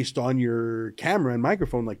based on your camera and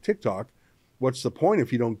microphone like TikTok, what's the point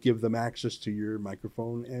if you don't give them access to your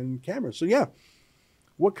microphone and camera? So yeah,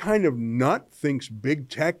 what kind of nut thinks big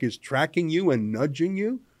tech is tracking you and nudging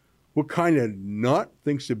you? What kind of nut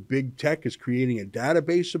thinks that big tech is creating a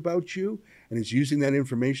database about you and is using that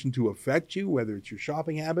information to affect you, whether it's your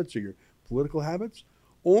shopping habits or your political habits?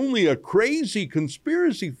 Only a crazy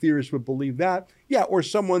conspiracy theorist would believe that. Yeah, or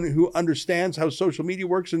someone who understands how social media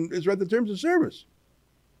works and has read the terms of service.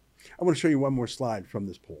 I want to show you one more slide from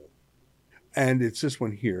this poll. And it's this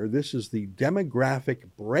one here. This is the demographic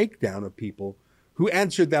breakdown of people who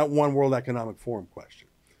answered that one World Economic Forum question.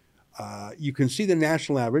 You can see the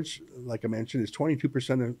national average, like I mentioned, is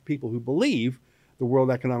 22% of people who believe the World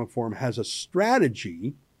Economic Forum has a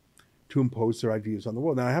strategy to impose their ideas on the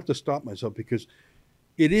world. Now, I have to stop myself because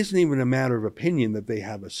it isn't even a matter of opinion that they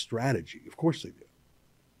have a strategy. Of course they do.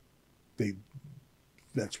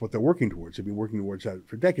 that's what they're working towards. They've been working towards that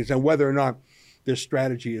for decades. And whether or not this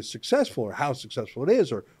strategy is successful or how successful it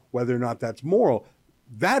is or whether or not that's moral,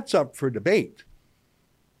 that's up for debate.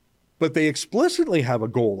 But they explicitly have a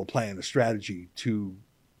goal, a plan, a strategy to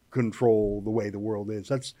control the way the world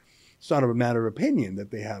is. It's not a matter of opinion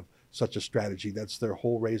that they have such a strategy. That's their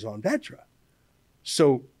whole raison d'etre.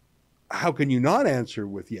 So how can you not answer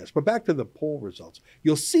with yes? But back to the poll results.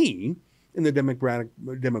 You'll see in the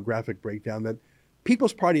demographic breakdown that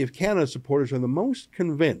People's Party of Canada supporters are the most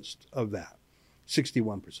convinced of that,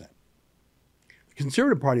 61%. The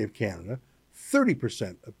Conservative Party of Canada,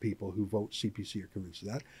 30% of people who vote CPC are convinced of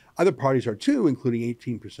that. Other parties are too, including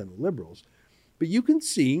 18% of Liberals. But you can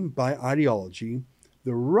see by ideology,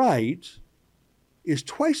 the right is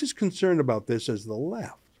twice as concerned about this as the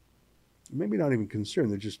left. Maybe not even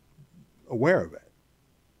concerned, they're just aware of it.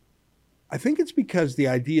 I think it's because the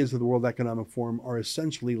ideas of the World Economic Forum are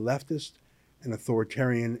essentially leftist and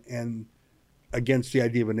authoritarian and against the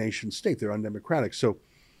idea of a nation state. They're undemocratic. So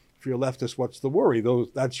if you're a leftist, what's the worry?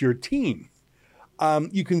 That's your team.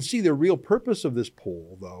 You can see the real purpose of this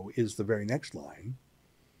poll, though, is the very next line,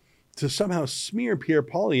 to somehow smear Pierre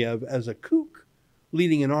Poilievre as a kook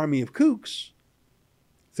leading an army of kooks.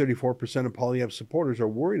 34% of Poilievre's supporters are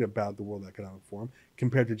worried about the World Economic Forum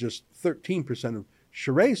compared to just 13% of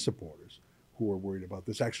Charest's supporters who are worried about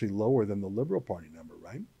this, actually lower than the Liberal Party number,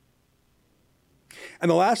 right? And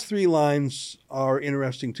the last three lines are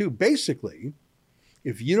interesting too. Basically,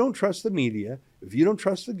 if you don't trust the media, if you don't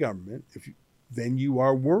trust the government, then you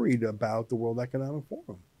are worried about the World Economic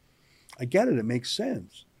Forum. I get it, it makes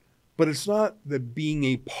sense. But it's not that being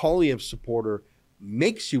a Poilievre supporter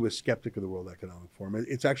makes you a skeptic of the World Economic Forum.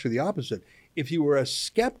 It's actually the opposite. If you were a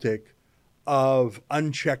skeptic of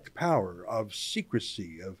unchecked power, of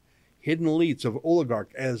secrecy, of hidden elites, of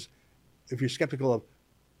oligarchs, if you're skeptical of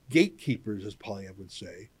gatekeepers, as Poilievre would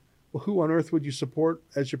say, well, who on earth would you support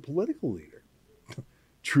as your political leader?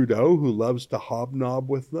 Trudeau, who loves to hobnob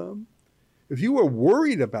with them? If you were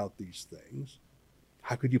worried about these things,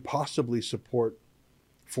 how could you possibly support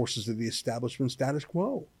forces of the establishment status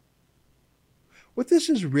quo? What this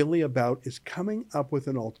is really about is coming up with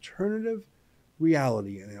an alternative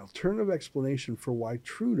reality and an alternative explanation for why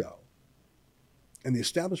Trudeau and the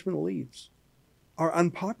establishment elites are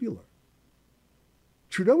unpopular.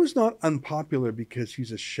 Trudeau is not unpopular because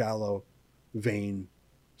he's a shallow, vain,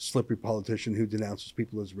 slippery politician who denounces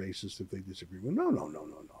people as racist if they disagree with him. No.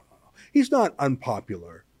 He's not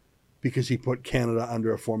unpopular because he put Canada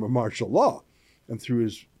under a form of martial law and threw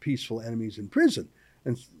his peaceful enemies in prison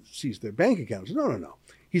and seized their bank accounts. No.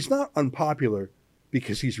 He's not unpopular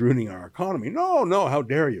because he's ruining our economy. No, how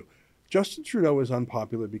dare you? Justin Trudeau is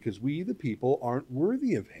unpopular because we, the people, aren't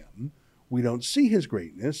worthy of him. We don't see his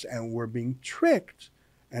greatness, and we're being tricked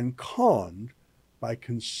and conned by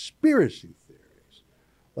conspiracy theories,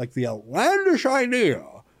 like the outlandish idea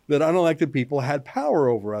that unelected people had power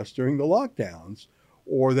over us during the lockdowns,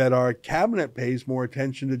 or that our cabinet pays more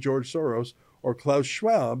attention to George Soros or Klaus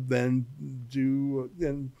Schwab than to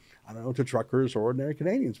truckers or ordinary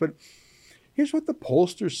Canadians. But here's what the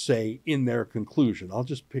pollsters say in their conclusion. I'll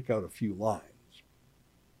just pick out a few lines.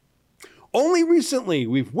 Only recently,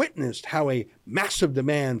 we've witnessed how a massive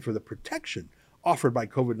demand for the protection offered by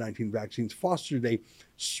COVID-19 vaccines fostered a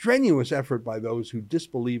strenuous effort by those who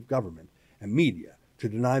disbelieve government and media to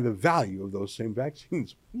deny the value of those same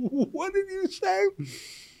vaccines. What did you say?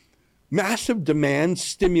 Massive demand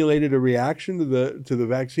stimulated a reaction to the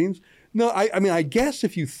vaccines? No, I mean, I guess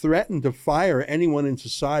if you threaten to fire anyone in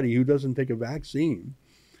society who doesn't take a vaccine,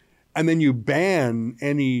 and then you ban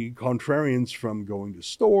any contrarians from going to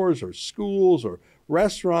stores or schools or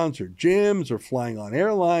restaurants or gyms or flying on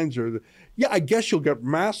airlines, I guess you'll get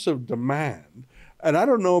massive demand. And I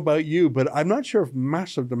don't know about you, but I'm not sure if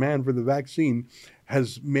massive demand for the vaccine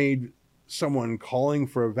has made someone calling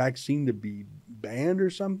for a vaccine to be banned or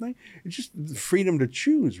something. It's just freedom to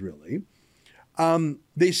choose, really.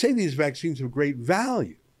 They say these vaccines have great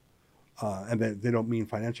value, and they don't mean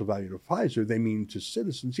financial value to Pfizer, they mean to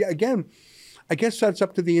citizens. Yeah, again, I guess that's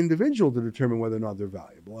up to the individual to determine whether or not they're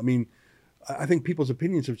valuable. I mean, I think people's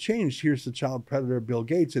opinions have changed. Here's the child predator Bill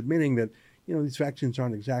Gates admitting that, these vaccines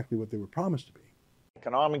aren't exactly what they were promised to be.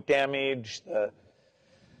 Economic damage, the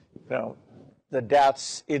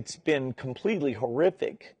deaths, it's been completely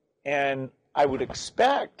horrific. And I would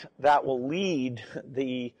expect that will lead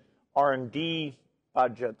the R&D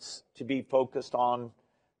budgets to be focused on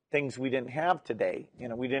things we didn't have today.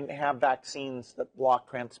 We didn't have vaccines that block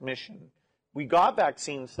transmission. We got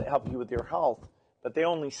vaccines that help you with your health, but they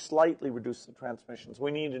only slightly reduce the transmissions.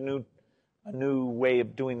 We need a new new way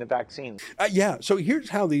of doing the vaccine. Yeah, so here's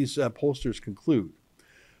how these pollsters conclude.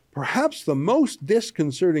 Perhaps the most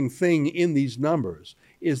disconcerting thing in these numbers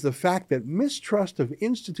is the fact that mistrust of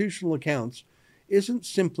institutional accounts isn't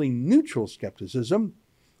simply neutral skepticism.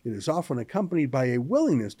 It is often accompanied by a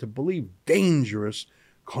willingness to believe dangerous,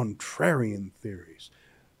 contrarian theories.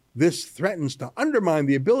 This threatens to undermine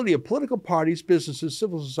the ability of political parties, businesses,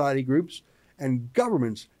 civil society groups, and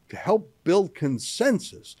governments to help build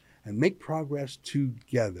consensus and make progress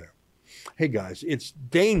together. Hey guys, it's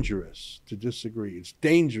dangerous to disagree. It's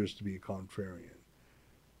dangerous to be a contrarian.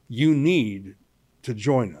 You need to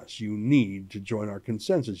join us. You need to join our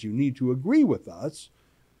consensus. You need to agree with us,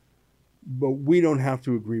 but we don't have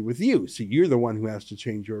to agree with you. See, you're the one who has to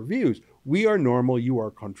change your views. We are normal. You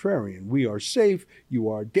are contrarian. We are safe. You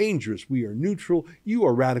are dangerous. We are neutral. You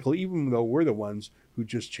are radical, even though we're the ones who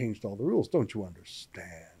just changed all the rules. Don't you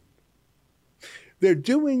understand? They're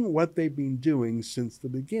doing what they've been doing since the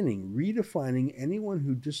beginning, redefining anyone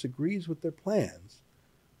who disagrees with their plans,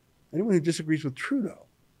 anyone who disagrees with Trudeau,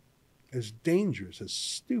 as dangerous, as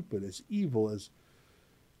stupid, as evil,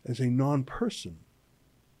 as a non-person.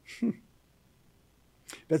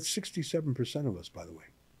 That's 67% of us, by the way.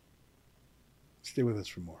 Stay with us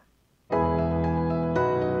for more.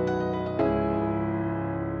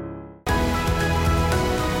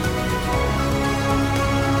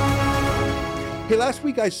 Hey, last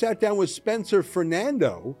week I sat down with Spencer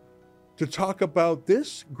Fernando to talk about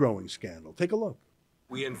this growing scandal. Take a look.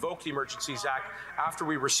 We invoked the Emergencies Act after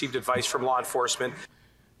we received advice from law enforcement.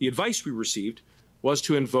 The advice we received was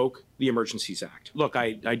to invoke the Emergencies Act. Look,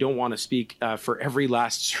 I don't want to speak for every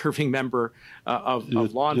last serving member of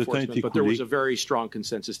law enforcement, but there was a very strong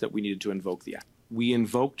consensus that we needed to invoke the act. We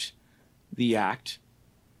invoked the act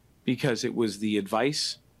because it was the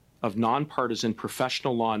advice of nonpartisan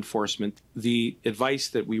professional law enforcement. The advice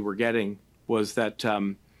that we were getting was that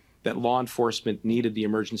that law enforcement needed the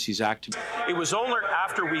Emergencies Act. It was only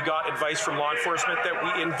after we got advice from law enforcement that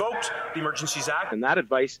we invoked the Emergencies Act. And that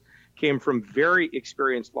advice came from very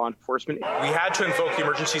experienced law enforcement. We had to invoke the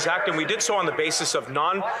Emergencies Act, and we did so on the basis of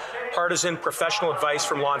nonpartisan professional advice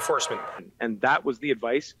from law enforcement. And that was the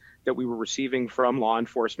advice that we were receiving from law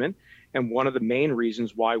enforcement, and one of the main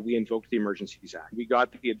reasons why we invoked the Emergencies Act. We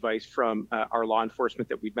got the advice from our law enforcement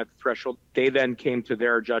that we'd met the threshold. They then came to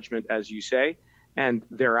their judgment, as you say, and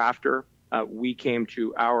thereafter, we came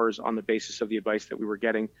to ours on the basis of the advice that we were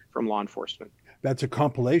getting from law enforcement. That's a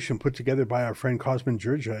compilation put together by our friend Cosmin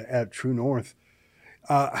Georgia at True North.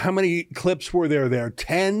 How many clips were there?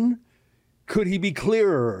 10? Could he be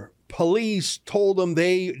clearer? Police told them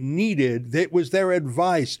they needed, it was their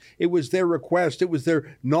advice, it was their request, it was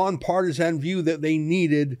their nonpartisan view that they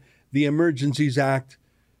needed the Emergencies Act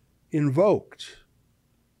invoked.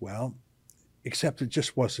 Well, except it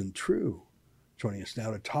just wasn't true. Joining us now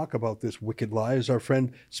to talk about this wicked lie is our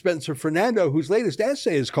friend Spencer Fernando, whose latest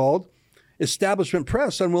essay is called Establishment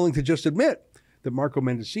Press Unwilling to Just Admit that Marco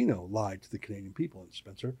Mendicino lied to the Canadian people. And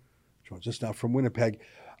Spencer joins us now from Winnipeg.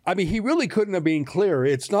 I mean, he really couldn't have been clearer.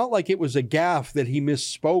 It's not like it was a gaffe that he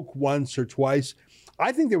misspoke once or twice.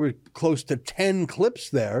 I think there were close to 10 clips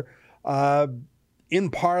there in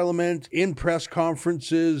Parliament, in press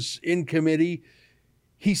conferences, in committee.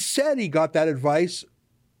 He said he got that advice.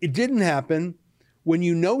 It didn't happen. When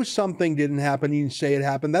you know something didn't happen, you say it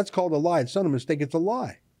happened. That's called a lie. It's not a mistake. It's a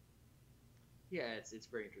lie. Yeah, it's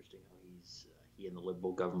very interesting how he and the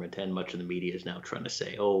Liberal government and much of the media is now trying to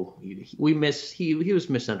say, oh, he was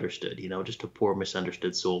misunderstood, just a poor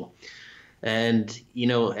misunderstood soul. And,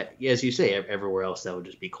 as you say, everywhere else that would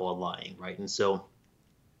just be called lying, right? And so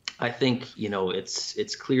I think,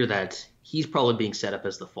 it's clear that he's probably being set up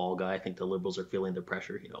as the fall guy. I think the Liberals are feeling the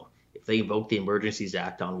pressure, if they invoke the Emergencies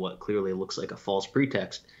Act on what clearly looks like a false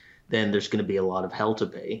pretext, then there's going to be a lot of hell to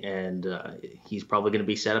pay, and he's probably going to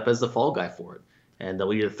be set up as the fall guy for it. And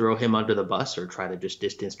they'll either throw him under the bus or try to just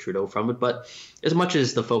distance Trudeau from it. But as much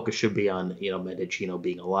as the focus should be on, Mendicino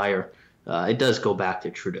being a liar, it does go back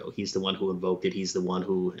to Trudeau. He's the one who invoked it. He's the one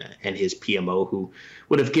who, and his PMO, who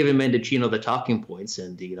would have given Mendicino the talking points.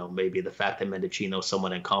 And, maybe the fact that Mendicino's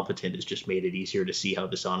somewhat incompetent has just made it easier to see how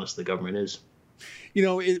dishonest the government is.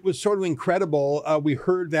 It was sort of incredible. We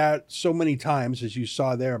heard that so many times, as you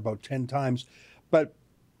saw there, about 10 times. But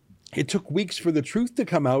it took weeks for the truth to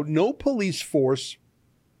come out. No police force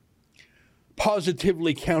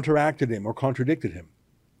positively counteracted him or contradicted him.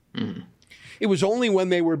 Mm-hmm. It was only when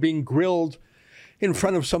they were being grilled in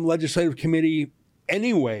front of some legislative committee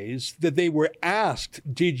anyways that they were asked,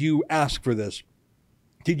 did you ask for this?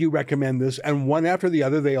 Did you recommend this? And one after the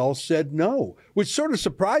other, they all said no, which sort of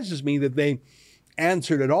surprises me that they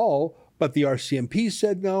answered at all. But the RCMP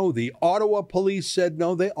said no. The Ottawa police said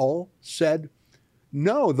no. They all said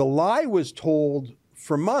no. The lie was told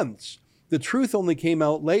for months. The truth only came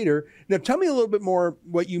out later. Now, tell me a little bit more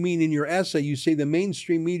what you mean in your essay. You say the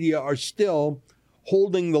mainstream media are still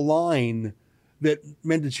holding the line that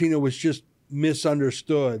Mendicino was just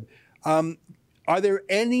misunderstood. Are there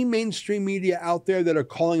any mainstream media out there that are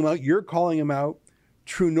calling him out? You're calling him out.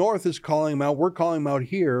 True North is calling him out. We're calling him out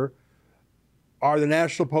here. Are the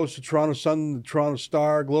National Post, the Toronto Sun, the Toronto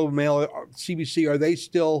Star, Globe and Mail, CBC, are they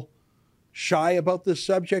still shy about this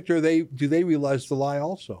subject, or do they realize the lie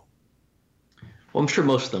also? Well, I'm sure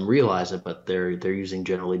most of them realize it, but they're using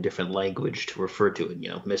generally different language to refer to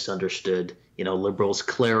it. Misunderstood. Liberals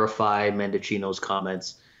clarify Mendicino's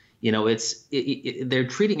comments. They're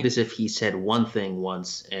treating it as if he said one thing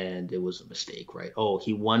once and it was a mistake, right? Oh,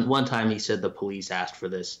 one time he said the police asked for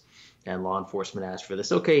this and law enforcement asked for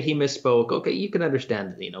this. Okay, he misspoke. Okay, you can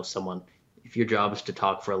understand that, someone, if your job is to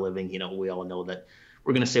talk for a living, we all know that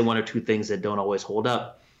we're going to say one or two things that don't always hold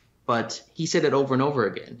up. But he said it over and over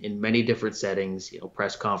again in many different settings,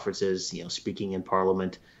 press conferences, speaking in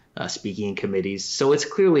Parliament, speaking in committees. So it's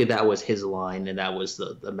clearly that was his line and that was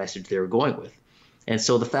the message they were going with. And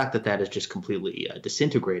so the fact that is just completely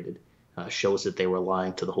disintegrated shows that they were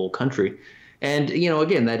lying to the whole country. And,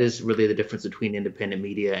 again, that is really the difference between independent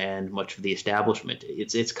media and much of the establishment.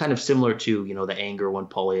 It's kind of similar to, the anger when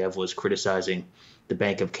Poilievre was criticizing the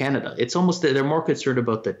Bank of Canada. It's almost that they're more concerned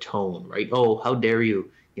about the tone, right? Oh, how dare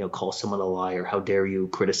you, call someone a liar? How dare you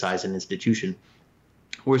criticize an institution?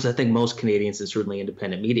 Whereas I think most Canadians and certainly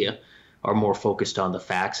independent media are more focused on the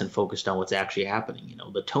facts and focused on what's actually happening.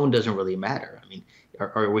 The tone doesn't really matter. I mean,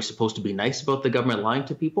 are we supposed to be nice about the government lying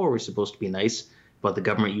to people? Or are we supposed to be nice about the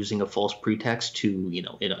government using a false pretext to,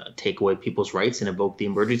 take away people's rights and invoke the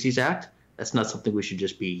Emergencies Act? That's not something we should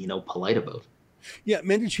just be, polite about. Yeah,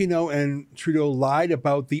 Mendicino and Trudeau lied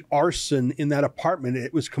about the arson in that apartment.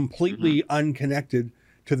 It was completely unconnected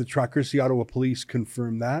to the truckers. The Ottawa police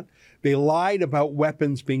confirmed that. They lied about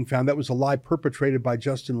weapons being found. That was a lie perpetrated by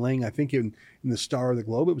Justin Ling, I think in the Star of the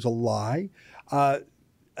Globe. It was a lie.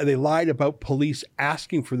 They lied about police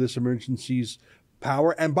asking for this emergencies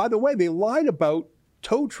power. And by the way, they lied about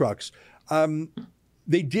tow trucks.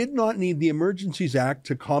 They did not need the Emergencies Act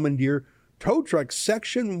to commandeer tow trucks.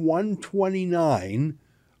 Section 129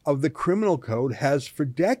 of the Criminal Code has for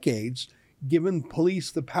decades given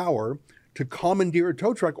police the power to commandeer a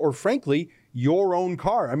tow truck or, frankly, your own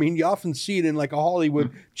car. I mean, you often see it in like a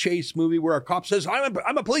Hollywood chase movie where a cop says,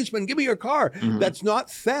 I'm a policeman, give me your car. That's not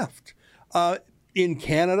theft. In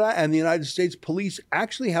Canada and the United States, police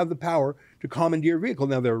actually have the power to commandeer a vehicle.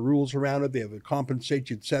 Now, there are rules around it. They have to compensate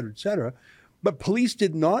you, et cetera, et cetera. But police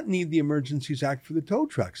did not need the Emergencies Act for the tow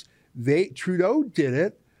trucks. Trudeau did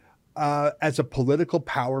it as a political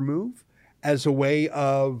power move, as a way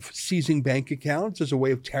of seizing bank accounts, as a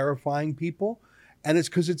way of terrifying people. And it's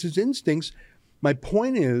because it's his instincts. My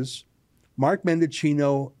point is, Mark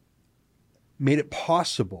Mendicino made it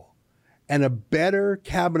possible. And a better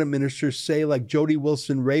cabinet minister, say like Jody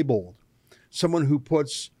Wilson-Raybould, someone who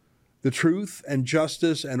puts the truth and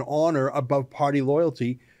justice and honor above party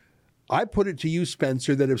loyalty. I put it to you,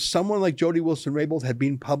 Spencer, that if someone like Jody Wilson-Raybould had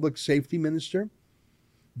been public safety minister,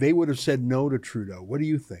 they would have said no to Trudeau. What do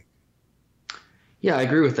you think? Yeah, I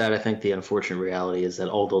agree with that. I think the unfortunate reality is that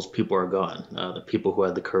all those people are gone. The people who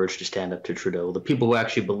had the courage to stand up to Trudeau, the people who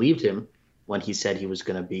actually believed him when he said he was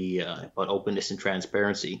going to be about openness and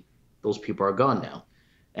transparency, those people are gone now.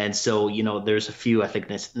 And so, there's a few, I think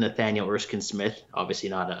Nathaniel Erskine-Smith, obviously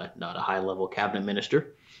not a high-level cabinet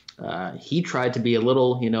minister. He tried to be a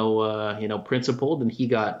little, principled, and he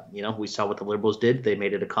got, we saw what the Liberals did. They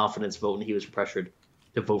made it a confidence vote, and he was pressured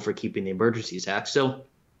to vote for keeping the Emergencies Act. So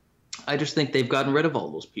I just think they've gotten rid of all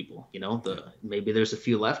those people. Maybe there's a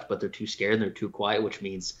few left, but they're too scared and they're too quiet, which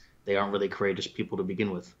means they aren't really courageous people to begin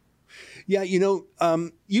with. Yeah,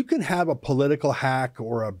 you can have a political hack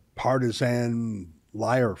or a partisan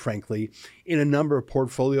liar, frankly, in a number of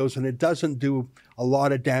portfolios, and it doesn't do a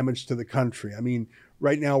lot of damage to the country. I mean,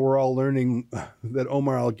 right now we're all learning that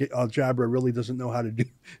Omar Al-Jabra really doesn't know how to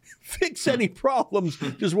fix any problems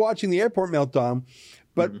just watching the airport meltdown.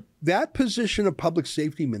 But that position of public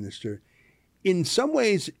safety minister in some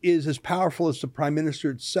ways is as powerful as the prime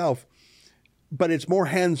minister itself, but it's more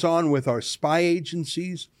hands-on with our spy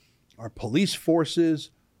agencies, our police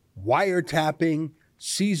forces, wiretapping,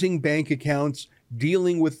 seizing bank accounts,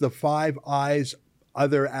 dealing with the Five Eyes,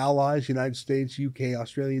 other allies, United States, UK,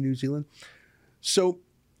 Australia, New Zealand. So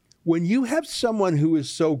when you have someone who is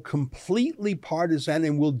so completely partisan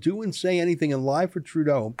and will do and say anything and lie for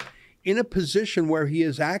Trudeau in a position where he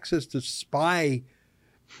has access to spy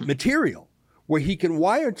material where he can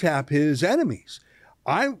wiretap his enemies.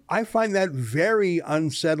 I find that very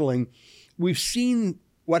unsettling. We've seen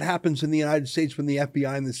what happens in the United States when the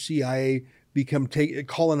FBI and the CIA become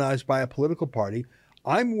colonized by a political party.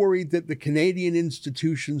 I'm worried that the Canadian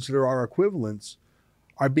institutions that are our equivalents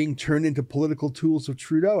are being turned into political tools of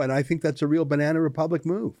Trudeau, and I think that's a real banana republic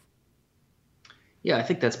move. Yeah, I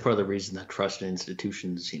think that's part of the reason that trust in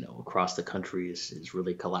institutions, across the country is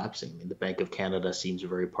really collapsing. I mean, the Bank of Canada seems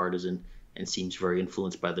very partisan and seems very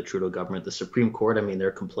influenced by the Trudeau government. The Supreme Court, I mean,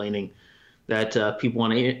 they're complaining that people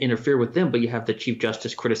want to interfere with them, but you have the Chief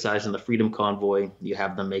Justice criticizing the Freedom Convoy. You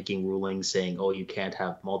have them making rulings saying, oh, you can't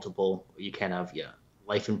have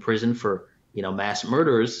life in prison for, mass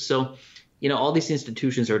murderers. So, all these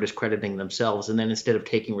institutions are discrediting themselves. And then instead of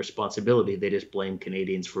taking responsibility, they just blame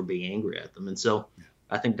Canadians for being angry at them. And so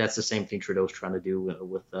I think that's the same thing Trudeau's trying to do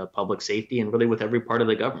with public safety and really with every part of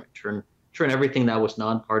the government. Turn everything that was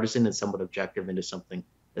nonpartisan and somewhat objective into something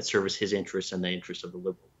that serves his interests and the interests of the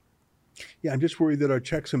Liberals. Yeah, I'm just worried that our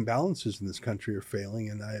checks and balances in this country are failing,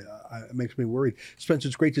 and it makes me worried. Spencer,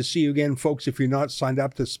 it's great to see you again. Folks, if you're not signed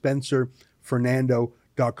up to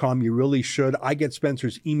SpencerFernando.com, you really should. I get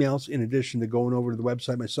Spencer's emails in addition to going over to the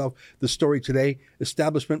website myself. The story today,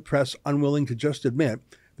 establishment press unwilling to just admit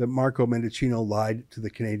that Marco Mendicino lied to the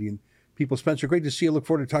Canadian people. Spencer, great to see you. Look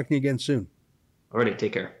forward to talking to you again soon. All right,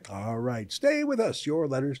 take care. All right, stay with us. Your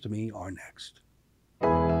letters to me are next.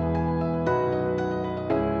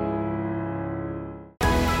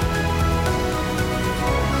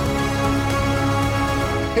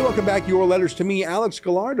 Hey, welcome back. Your letters to me. Alex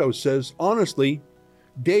Gallardo says, honestly,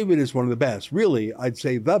 David is one of the best, really, I'd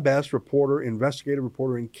say the best investigative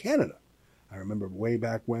reporter in Canada. I remember way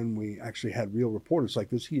back when we actually had real reporters like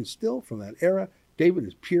this. He is still from that era. David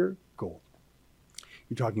is pure gold.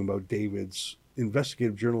 You're talking about David's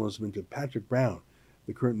investigative journalism into Patrick Brown,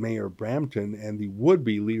 the current mayor of Brampton and the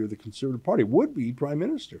would-be leader of the Conservative Party, would-be prime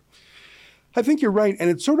minister. I think you're right, and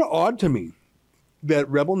it's sort of odd to me that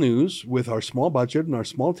Rebel News, with our small budget and our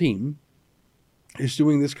small team, is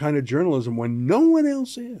doing this kind of journalism when no one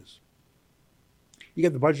else is. You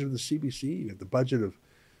got the budget of the CBC, you got the budget of,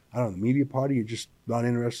 the media party, you're just not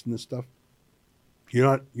interested in this stuff.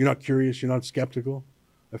 You're not curious, you're not skeptical.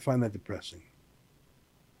 I find that depressing.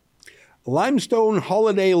 Limestone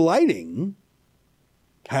Holiday Lighting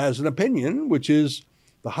has an opinion, which is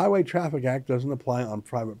the Highway Traffic Act doesn't apply on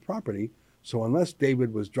private property, so unless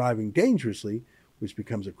David was driving dangerously, which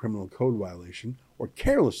becomes a criminal code violation, or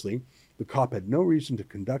carelessly, the cop had no reason to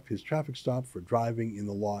conduct his traffic stop for driving in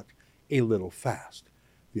the lot a little fast.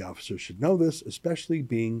 The officer should know this, especially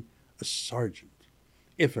being a sergeant.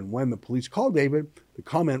 If and when the police call David, the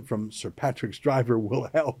comment from Sir Patrick's driver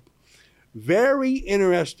will help. Very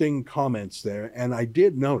interesting comments there, and I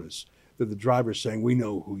did notice that the driver's saying, we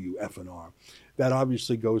know who you effing are. That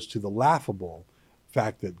obviously goes to the laughable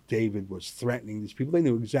fact that David was threatening these people. They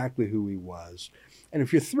knew exactly who he was. And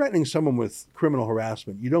if you're threatening someone with criminal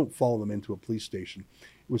harassment, you don't follow them into a police station.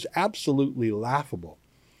 It was absolutely laughable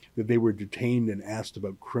that they were detained and asked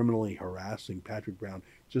about criminally harassing Patrick Brown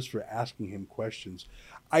just for asking him questions.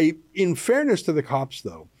 In fairness to the cops,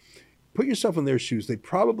 though, put yourself in their shoes. They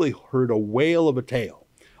probably heard a whale of a tale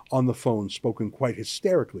on the phone spoken quite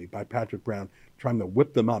hysterically by Patrick Brown, trying to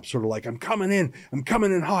whip them up, sort of like, I'm coming in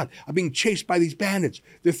hot. I'm being chased by these bandits.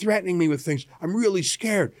 They're threatening me with things. I'm really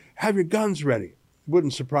scared. Have your guns ready. It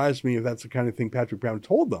wouldn't surprise me if that's the kind of thing Patrick Brown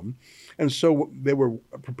told them. And so they were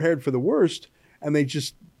prepared for the worst, and they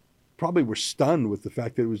just probably were stunned with the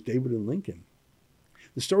fact that it was David and Lincoln.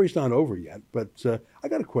 The story's not over yet, but I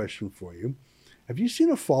got a question for you. Have you seen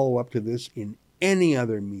a follow-up to this in any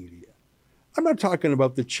other media? I'm not talking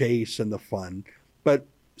about the chase and the fun, but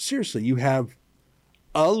seriously, you have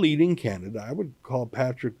a leading candidate. I would call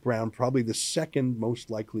Patrick Brown probably the second most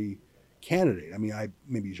likely candidate. I mean,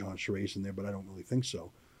 maybe Jean Charest in there, but I don't really think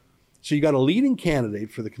so. So you got a leading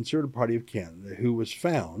candidate for the Conservative Party of Canada who was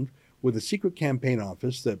found with a secret campaign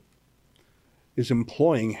office that is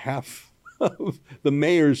employing half of the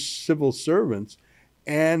mayor's civil servants,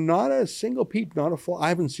 and not a single peep, not a fall. I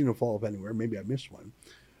haven't seen a follow-up anywhere. Maybe I missed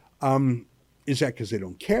one. Is that because they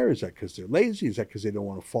don't care? Is that because they're lazy? Is that because they don't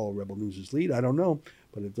want to follow Rebel News' lead? I don't know,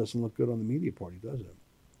 but it doesn't look good on the media party, does it?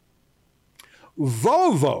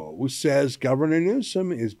 Vovo says Governor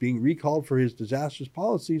Newsom is being recalled for his disastrous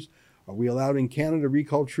policies. Are we allowed in Canada to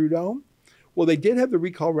recall Trudeau? Well, they did have the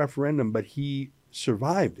recall referendum, but he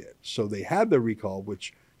survived it. So they had the recall,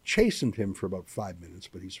 which chastened him for about 5 minutes,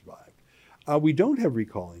 but he survived. We don't have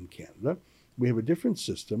recall in Canada. We have a different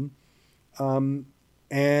system.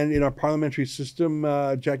 And in our parliamentary system,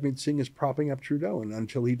 Jagmeet Singh is propping up Trudeau, and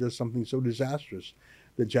until he does something so disastrous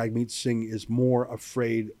that Jagmeet Singh is more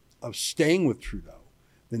afraid of staying with Trudeau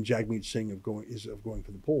than Jagmeet Singh of going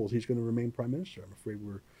for the polls. He's going to remain prime minister.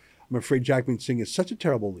 I'm afraid Jagmeet Singh is such a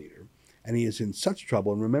terrible leader, and he is in such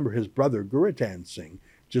trouble. And remember, his brother Guritan Singh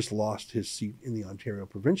just lost his seat in the Ontario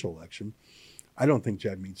provincial election. I don't think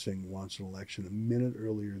Jagmeet Singh wants an election a minute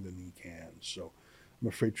earlier than he can. So I'm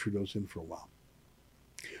afraid Trudeau's in for a while.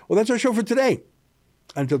 Well, that's our show for today.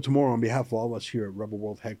 Until tomorrow, on behalf of all of us here at Rebel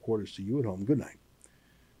World Headquarters, to you at home, good night,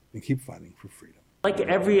 and keep fighting for freedom. Like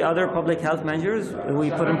every other public health measures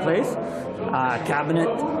we put in place, Cabinet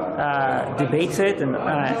debates it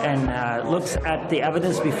and looks at the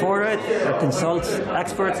evidence before it, consults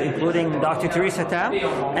experts, including Dr. Theresa Tam,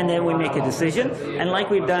 and then we make a decision. And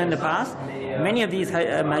like we've done in the past, many of these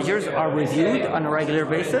measures are reviewed on a regular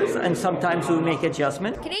basis, and sometimes we make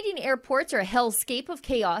adjustments. Canadian airports are a hellscape of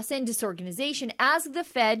chaos and disorganization as the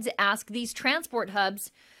feds ask these transport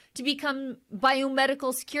hubs to become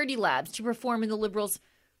biomedical security labs to perform in the Liberals'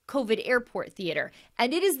 COVID airport theatre.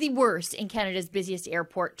 And it is the worst in Canada's busiest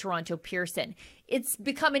airport, Toronto Pearson. It's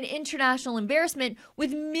become an international embarrassment,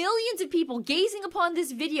 with millions of people gazing upon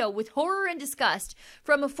this video with horror and disgust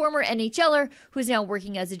from a former NHLer who is now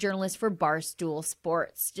working as a journalist for Barstool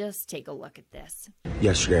Sports. Just take a look at this.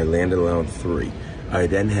 Yesterday I landed around 3. I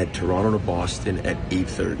then had Toronto to Boston at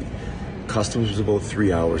 8:30. Customs was about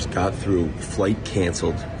 3 hours, got through, flight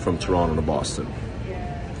canceled from Toronto to Boston.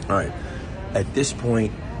 All right, at this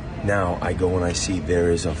point now I go and I see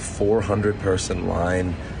there is a 400-person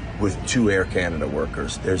line with 2 Air Canada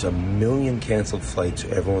workers. There's a million canceled flights,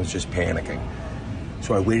 everyone's just panicking.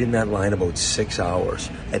 So I waited in that line about 6 hours.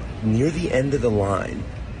 Near the end of the line,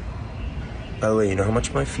 by the way, you know how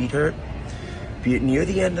much my feet hurt? Near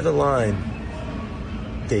the end of the line,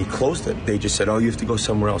 they closed it. They just said, oh, you have to go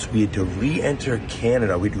somewhere else. We had to re-enter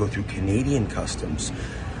Canada. We had to go through Canadian customs.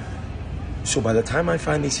 So by the time I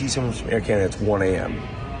finally see someone from Air Canada, it's 1 a.m.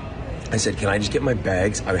 I said, can I just get my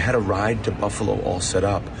bags? I had a ride to Buffalo all set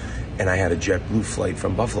up, and I had a JetBlue flight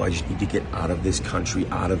from Buffalo. I just need to get out of this country,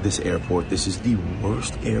 out of this airport. This is the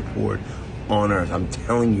worst airport on earth. I'm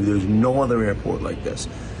telling you, there's no other airport like this.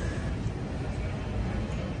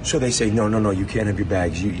 So they say, no, you can't have your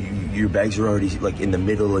bags. Your bags are already like in the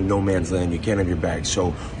middle of no man's land. You can't have your bags.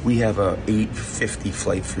 So we have a 8:50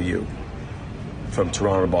 flight for you from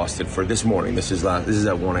Toronto to Boston for this morning. This is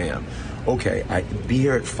at 1 a.m. Okay, be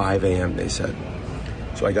here at 5 a.m. they said.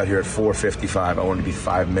 So I got here at 4:55. I wanted to be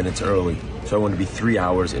 5 minutes early. So I wanted to be 3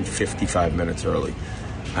 hours and 55 minutes early.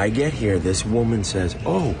 I get here. This woman says,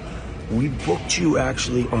 oh, we booked you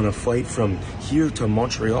actually on a flight from here to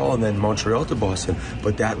Montreal and then Montreal to Boston,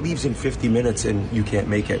 but that leaves in 50 minutes and you can't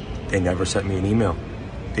make it. They never sent me an email.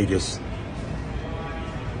 They just,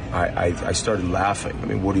 I started laughing. I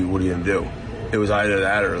mean, what are you gonna do? It was either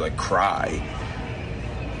that or like cry.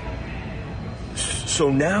 So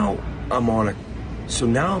now I'm on a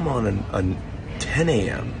 10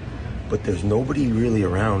 a.m., but there's nobody really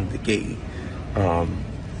around the gate.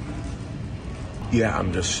 Yeah,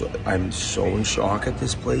 I'm so in shock at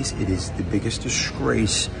this place. It is the biggest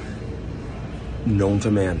disgrace known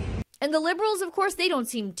to man. And the Liberals, of course, they don't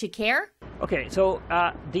seem to care. Okay, so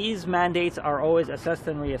these mandates are always assessed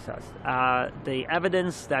and reassessed. The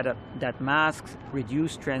evidence that masks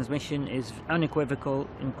reduce transmission is unequivocal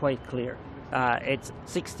and quite clear. It's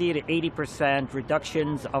 60 to 80%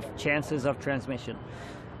 reductions of chances of transmission.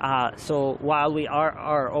 So while we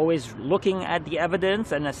are always looking at the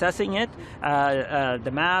evidence and assessing it,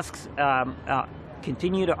 the masks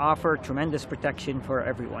continue to offer tremendous protection for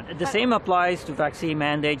everyone. The same applies to vaccine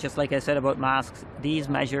mandate. Just like I said about masks, these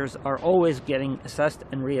measures are always getting assessed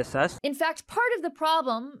and reassessed. In fact, part of the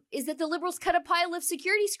problem is that the Liberals cut a pile of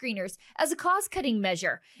security screeners as a cost-cutting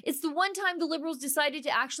measure. It's the one time the Liberals decided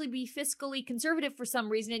to actually be fiscally conservative for some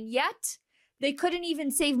reason, and yet they couldn't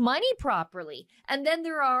even save money properly. And then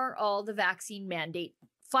there are all the vaccine mandate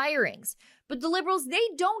firings. But the Liberals, they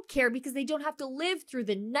don't care because they don't have to live through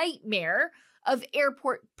the nightmare of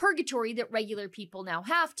airport purgatory that regular people now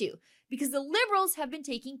have to. Because the Liberals have been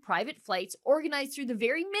taking private flights organized through the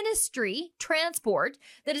very ministry, transport,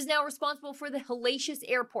 that is now responsible for the hellacious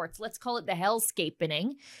airports. Let's call it the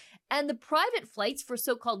hellscaping. And the private flights for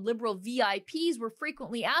so-called Liberal VIPs were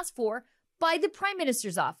frequently asked for by the Prime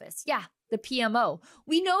Minister's office. Yeah, the PMO.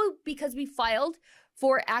 We know because we filed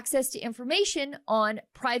for access to information on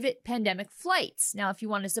private pandemic flights. Now, if you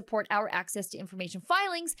want to support our access to information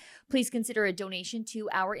filings, please consider a donation to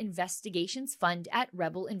our investigations fund at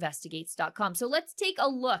rebelinvestigates.com. So let's take a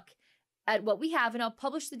look at what we have, and I'll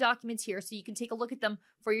publish the documents here so you can take a look at them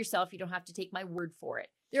for yourself. You don't have to take my word for it.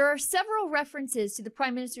 There are several references to the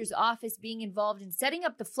Prime Minister's office being involved in setting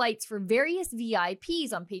up the flights for various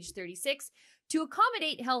VIPs on page 36 to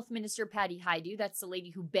accommodate Health Minister Patty Hajdu. That's the lady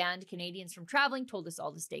who banned Canadians from traveling, told us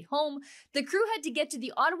all to stay home. The crew had to get to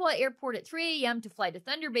the Ottawa airport at 3 a.m. to fly to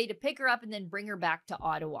Thunder Bay to pick her up and then bring her back to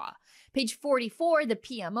Ottawa. Page 44, the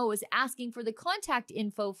PMO is asking for the contact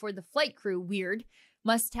info for the flight crew. Weird.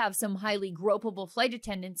 Must have some highly gropable flight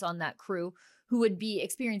attendants on that crew who would be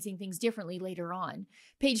experiencing things differently later on.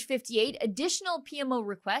 Page 58, additional PMO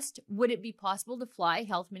request. Would it be possible to fly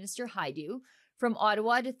Health Minister Hajdu from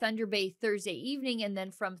Ottawa to Thunder Bay Thursday evening and then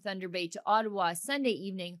from Thunder Bay to Ottawa Sunday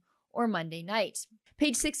evening or Monday night?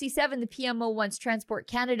 Page 67, the PMO wants Transport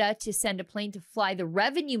Canada to send a plane to fly the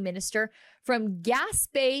Revenue Minister from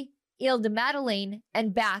Gaspé, Ile-de-Madeleine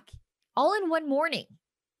and back all in one morning.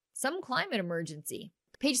 Some climate emergency.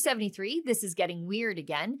 Page 73, this is getting weird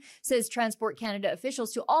again, says Transport Canada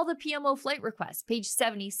officials to all the PMO flight requests. Page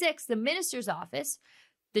 76, the minister's office,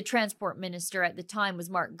 the transport minister at the time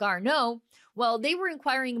was Marc Garneau. Well, they were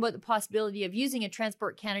inquiring about the possibility of using a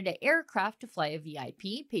Transport Canada aircraft to fly a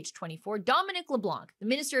VIP. Page 24, Dominic LeBlanc, the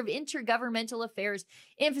Minister of Intergovernmental Affairs,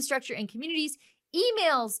 Infrastructure and Communities,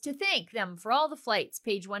 emails to thank them for all the flights.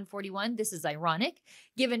 Page 141, this is ironic,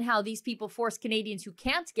 given how these people force Canadians who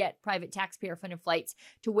can't get private taxpayer-funded flights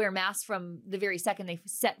to wear masks from the very second they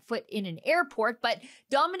set foot in an airport. But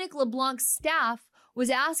Dominic LeBlanc's staff was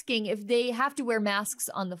asking if they have to wear masks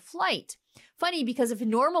on the flight. Funny, because if a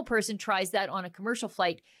normal person tries that on a commercial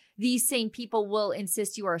flight, these same people will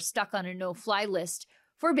insist you are stuck on a no-fly list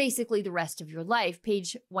for basically the rest of your life.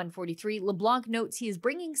 Page 143, LeBlanc notes he is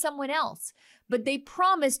bringing someone else, but they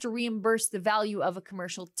promise to reimburse the value of a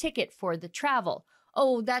commercial ticket for the travel.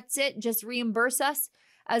 Oh, that's it? Just reimburse us?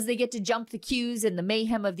 As they get to jump the queues and the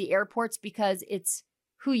mayhem of the airports because it's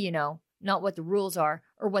who you know, not what the rules are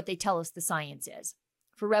or what they tell us the science is.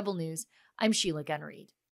 For Rebel News, I'm Sheila Gunn Reid.